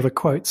through some of the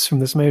quotes from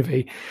this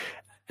movie,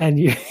 and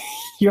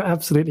you're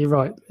absolutely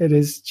right. It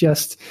is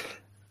just,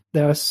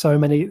 there are so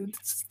many.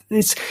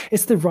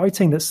 It's the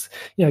writing that's,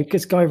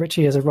 because Guy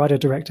Ritchie as a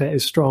writer-director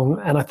is strong,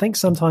 and I think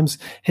sometimes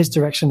his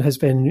direction has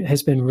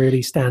been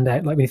really stand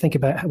out. Like when you think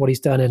about what he's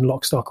done in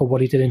Lock, Stock, or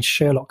what he did in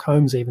Sherlock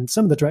Holmes, even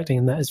some of the directing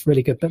in that is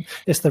really good, but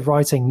it's the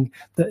writing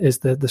that is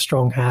the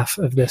strong half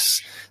of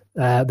this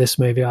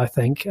movie, I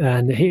think.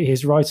 And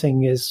his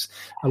writing is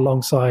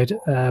alongside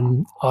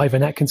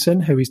Ivan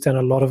Atkinson, who he's done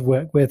a lot of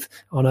work with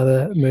on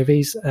other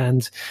movies,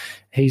 and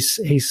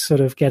he's sort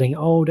of getting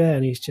older,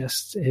 and he's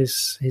just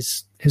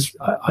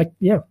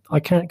I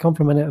can't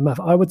compliment it enough.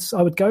 I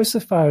would go so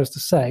far as to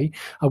say,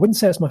 I wouldn't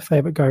say it's my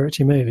favorite Guy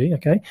Ritchie movie,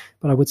 okay,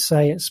 but I would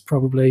say it's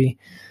probably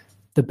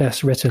the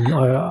best written.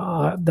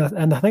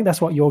 And I think that's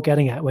what you're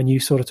getting at when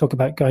you sort of talk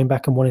about going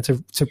back and wanting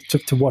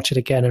to watch it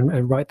again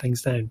and write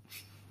things down.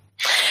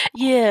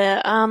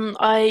 Yeah,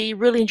 I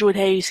really enjoyed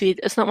how you said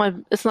it's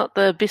not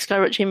the best Guy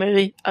Ritchie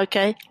movie.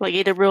 Okay, like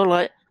Ed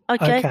Real,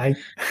 okay,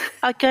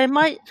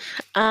 mate.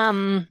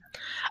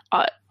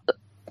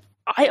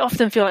 I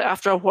often feel like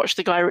after I've watched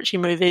the Guy Ritchie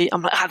movie,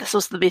 I'm like, this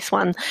was the best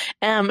one.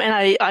 And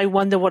I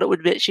wonder what it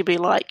would actually be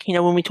like,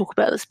 when we talk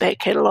about this back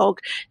catalogue,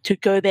 to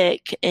go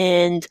back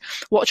and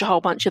watch a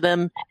whole bunch of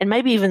them and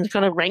maybe even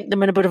kind of rank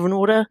them in a bit of an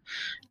order.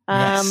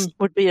 Yes.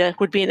 Would be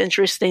an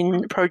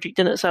interesting project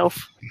in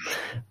itself.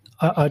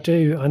 I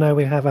do. I know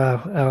we have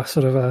our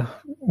sort of a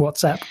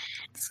WhatsApp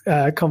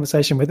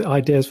conversation with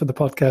ideas for the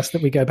podcast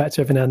that we go back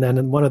to every now and then,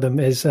 and one of them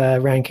is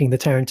ranking the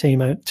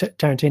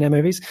Tarantino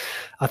movies.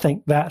 I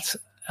think that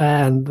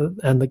and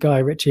the Guy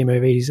Ritchie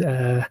movies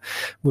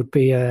would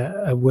be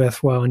a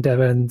worthwhile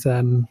endeavor, and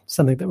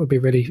something that would be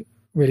really,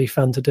 really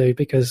fun to do,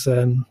 because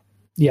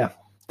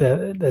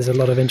there's a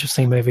lot of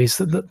interesting movies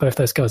that both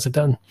those guys have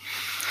done.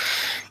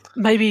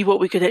 Maybe what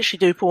we could actually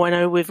do, Paul, I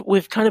know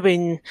we've kind of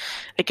been,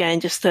 again,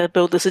 just to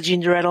build this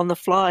agenda out on the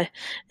fly,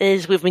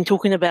 is we've been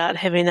talking about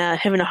having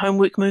a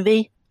homework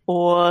movie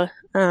or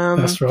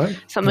That's right.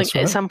 something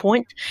at some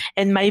point,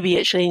 and maybe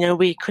actually,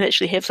 we could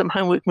actually have some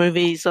homework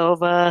movies of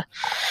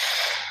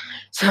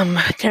some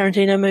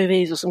Tarantino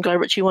movies or some Guy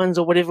Ritchie ones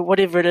or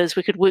whatever it is.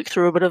 We could work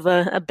through a bit of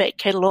a back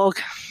catalogue.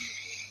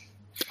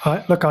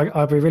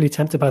 I'd be really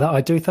tempted by that.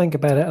 I do think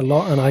about it a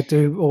lot, and I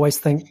do always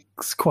think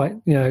it's quite,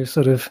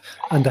 sort of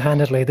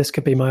underhandedly, this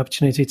could be my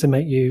opportunity to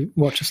make you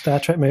watch a Star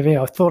Trek movie.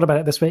 I thought about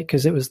it this week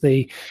because it was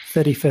the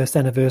 31st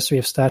anniversary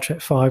of Star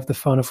Trek V, The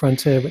Final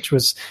Frontier, which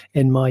was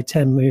in my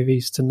 10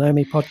 Movies to Know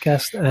Me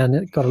podcast, and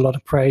it got a lot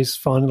of praise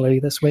finally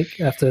this week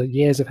after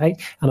years of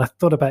hate. And I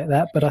thought about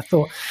that, but I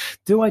thought,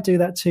 do I do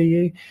that to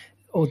you?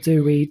 Or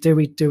do we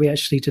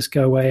actually just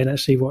go away and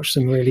actually watch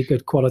some really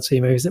good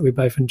quality movies that we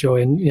both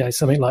enjoy? And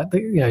something like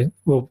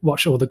we'll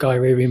watch all the Guy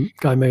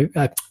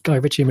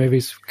Ritchie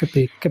movies. Could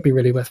be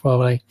really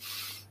worthwhile. Eh?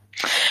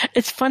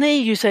 It's funny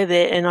you say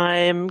that, and I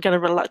am going to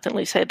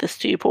reluctantly say this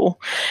to you,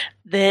 Paul.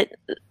 That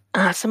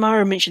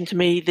Samara mentioned to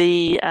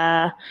me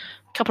a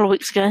couple of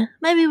weeks ago,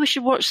 maybe we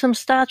should watch some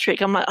Star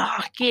Trek. I'm like,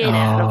 get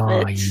out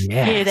of it.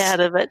 Yes. Get out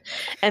of it.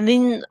 And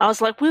then I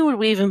was like, where would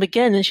we even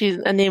begin?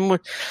 And then we're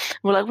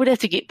like, we'd have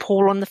to get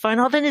Paul on the phone.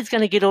 Then he's going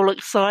to get all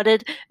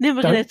excited. And then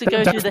we're going to have to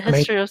go through the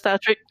history of Star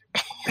Trek.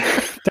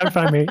 Don't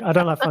phone me. I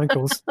don't like phone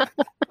calls.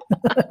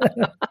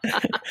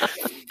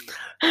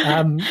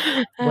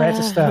 Where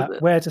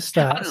to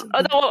start?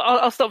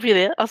 I'll stop you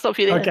there.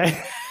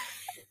 Okay.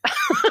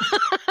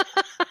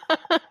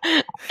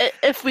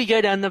 If we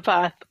go down the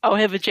path, I'll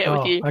have a chat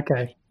with you.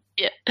 Okay.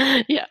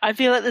 Yeah. I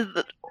feel like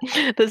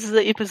this is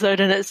the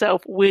episode in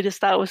itself. Where to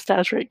start with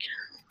Star Trek?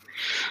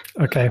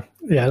 Okay.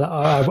 Yeah,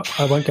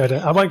 I won't go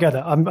there.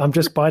 I'm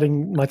just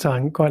biting my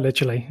tongue, quite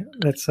literally.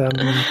 It's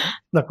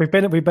look, we've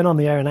been on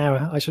the air an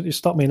hour. You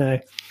stop me now.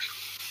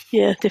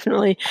 Yeah,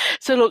 definitely.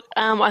 So look,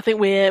 I think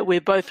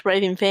we're both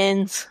raving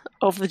fans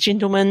of The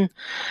Gentleman.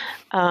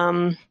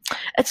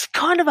 It's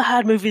kind of a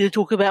hard movie to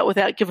talk about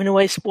without giving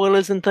away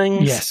spoilers and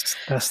things. Yes,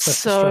 that's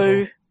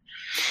so.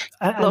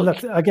 And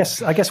look, I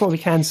guess what we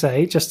can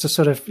say, just to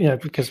sort of,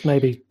 because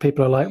maybe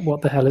people are like,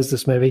 what the hell is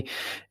this movie?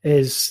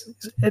 This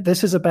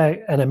is about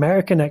an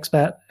American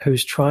expat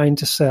who's trying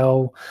to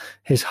sell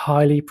his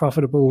highly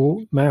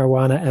profitable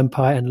marijuana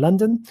empire in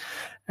London.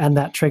 And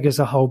that triggers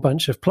a whole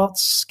bunch of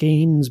plots,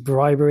 schemes,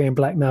 bribery, and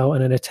blackmail,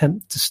 and an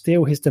attempt to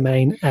steal his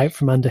domain out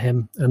from under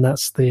him. And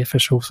that's the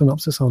official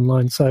synopsis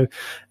online. So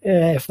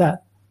if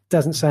that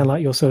doesn't sound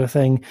like your sort of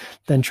thing,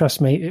 then trust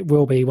me, it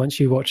will be once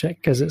you watch it,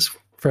 because it's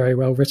very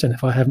well written,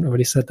 if I haven't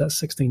already said that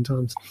 16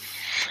 times.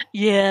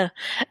 Yeah.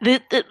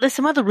 There's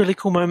some other really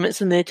cool moments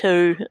in there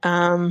too.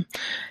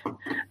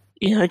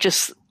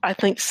 Just I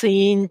think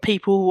seeing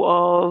people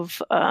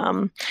of,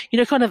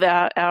 kind of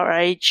our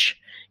age,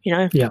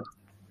 Yeah.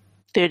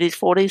 30s,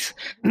 40s,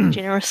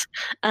 generous.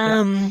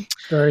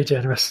 Very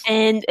generous.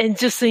 And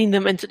just seeing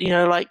them into,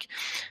 like,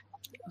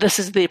 this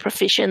is their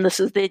profession,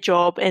 this is their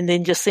job, and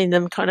then just seeing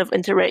them kind of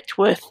interact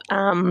with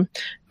some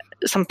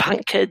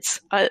punk kids.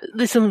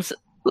 There's some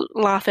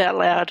laugh out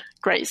loud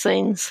great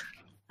scenes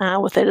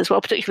with that as well,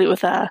 particularly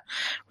with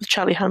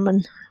Charlie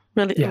Hunnam.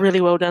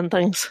 Really well done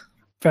things.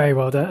 Very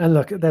well done. And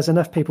look, there's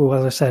enough people,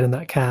 as I said, in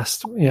that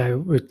cast,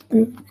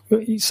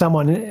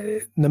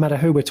 someone, no matter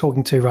who we're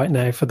talking to right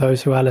now, for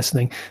those who are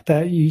listening,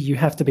 that you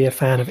have to be a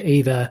fan of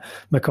either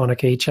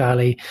McConaughey,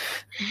 Charlie,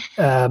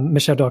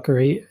 Michelle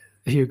Dockery,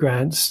 Hugh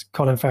Grant,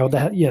 Colin Farrell.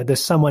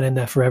 There's someone in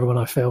there for everyone,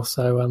 I feel.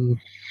 So,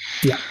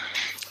 yeah.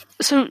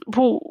 So,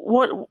 Paul,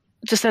 what,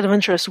 just out of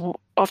interest,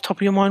 off top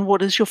of your mind,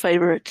 what is your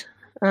favourite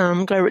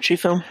Guy Ritchie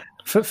film?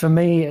 For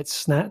me, it's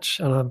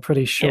Snatch, and I'm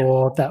pretty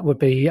sure that would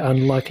be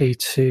unlikely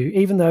to,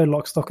 even though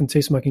Lock, Stock and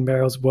Two Smoking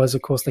Barrels was,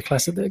 of course, the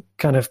classic that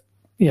kind of,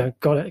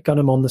 got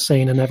him on the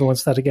scene and everyone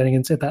started getting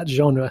into that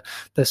genre.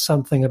 There's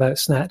something about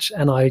Snatch,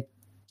 and I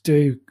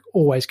do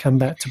always come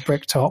back to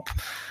Bricktop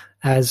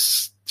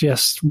as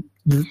just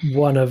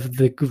one of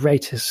the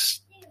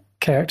greatest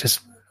characters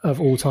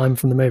of all time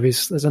from the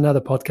movies. There's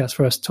another podcast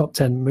for us, Top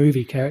 10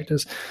 Movie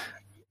Characters.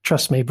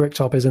 Trust me,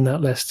 Bricktop is in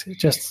that list.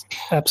 Just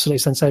absolutely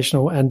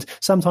sensational. And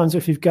sometimes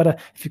if you've got an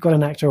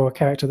actor or a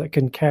character that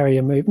can carry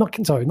a movie, not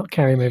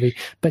carry a movie,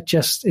 but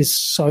just is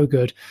so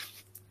good,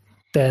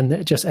 then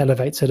it just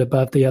elevates it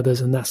above the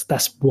others, and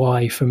that's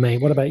why for me.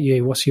 What about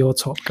you? What's your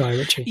top guy,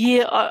 Richie?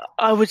 Yeah,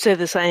 I would say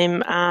the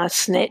same.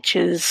 Snatch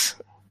is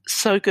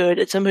so good.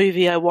 It's a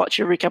movie I watch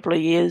every couple of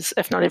years,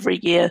 if not every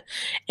year,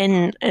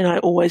 and I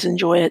always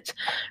enjoy it.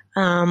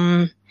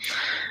 I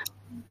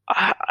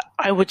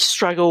would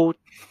struggle,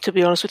 to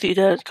be honest with you,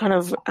 to kind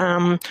of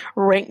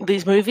rank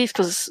these movies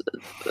because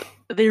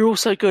they're all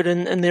so good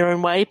in their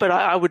own way, but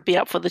I would be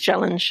up for the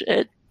challenge.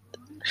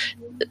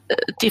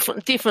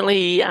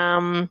 Definitely,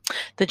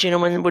 The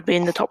Gentleman would be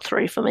in the top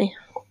 3 for me.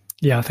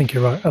 Yeah, I think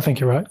you're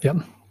right.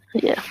 Yeah.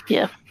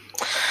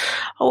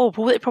 Oh,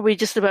 well, that probably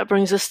just about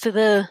brings us to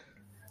the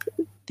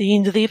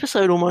end of the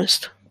episode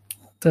almost.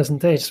 It does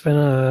indeed. It's been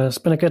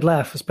a good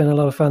laugh. It's been a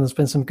lot of fun. There's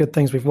been some good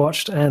things we've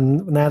watched,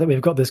 and now that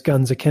we've got this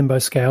Guns Akimbo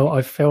scale,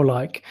 I feel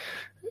like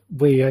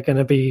we are going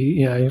to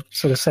be,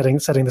 sort of setting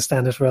the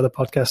standard for other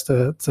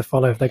podcasts to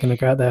follow if they're going to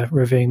go out there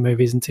reviewing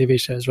movies and TV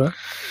shows, right?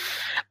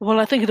 Well,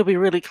 I think it'll be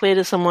really clear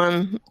to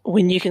someone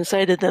when you can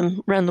say to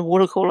them around the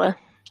water cooler,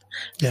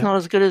 it's not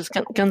as good as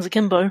Guns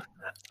Akimbo.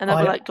 And they'll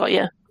be like, got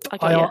you.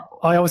 I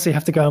obviously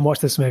have to go and watch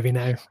this movie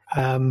now.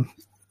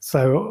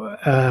 So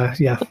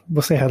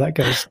we'll see how that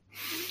goes.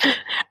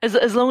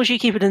 As long as you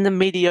keep it in the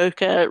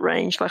mediocre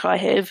range like I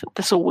have,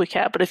 this will work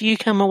out. But if you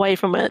come away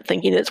from it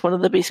thinking it's one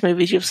of the best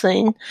movies you've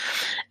seen,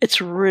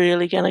 it's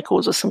really going to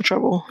cause us some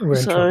trouble. We're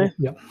in trouble.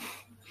 Yep.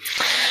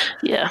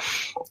 Yeah.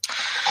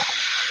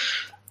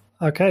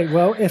 Okay,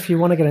 well, if you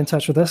want to get in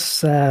touch with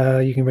us,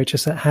 you can reach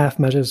us at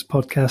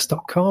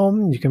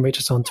halfmeasurespodcast.com. You can reach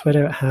us on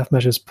Twitter at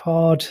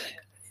halfmeasurespod,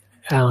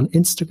 on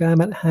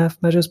Instagram at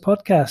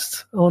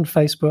halfmeasurespodcast, on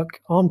Facebook,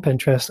 on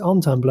Pinterest,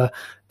 on Tumblr.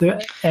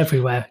 They're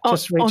everywhere.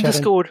 Just reach on out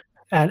Discord.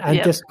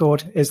 And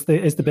Discord is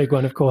the big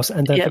one, of course.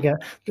 And don't forget,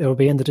 it will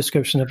be in the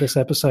description of this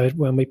episode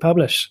when we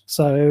publish.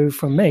 So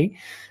from me,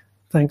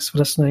 thanks for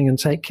listening and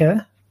take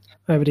care.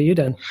 Over to you,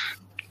 Dan.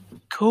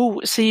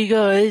 Cool. See you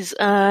guys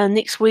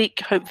next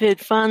week. Hope you had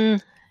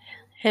fun.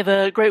 Have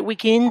a great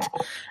weekend.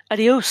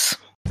 Adios.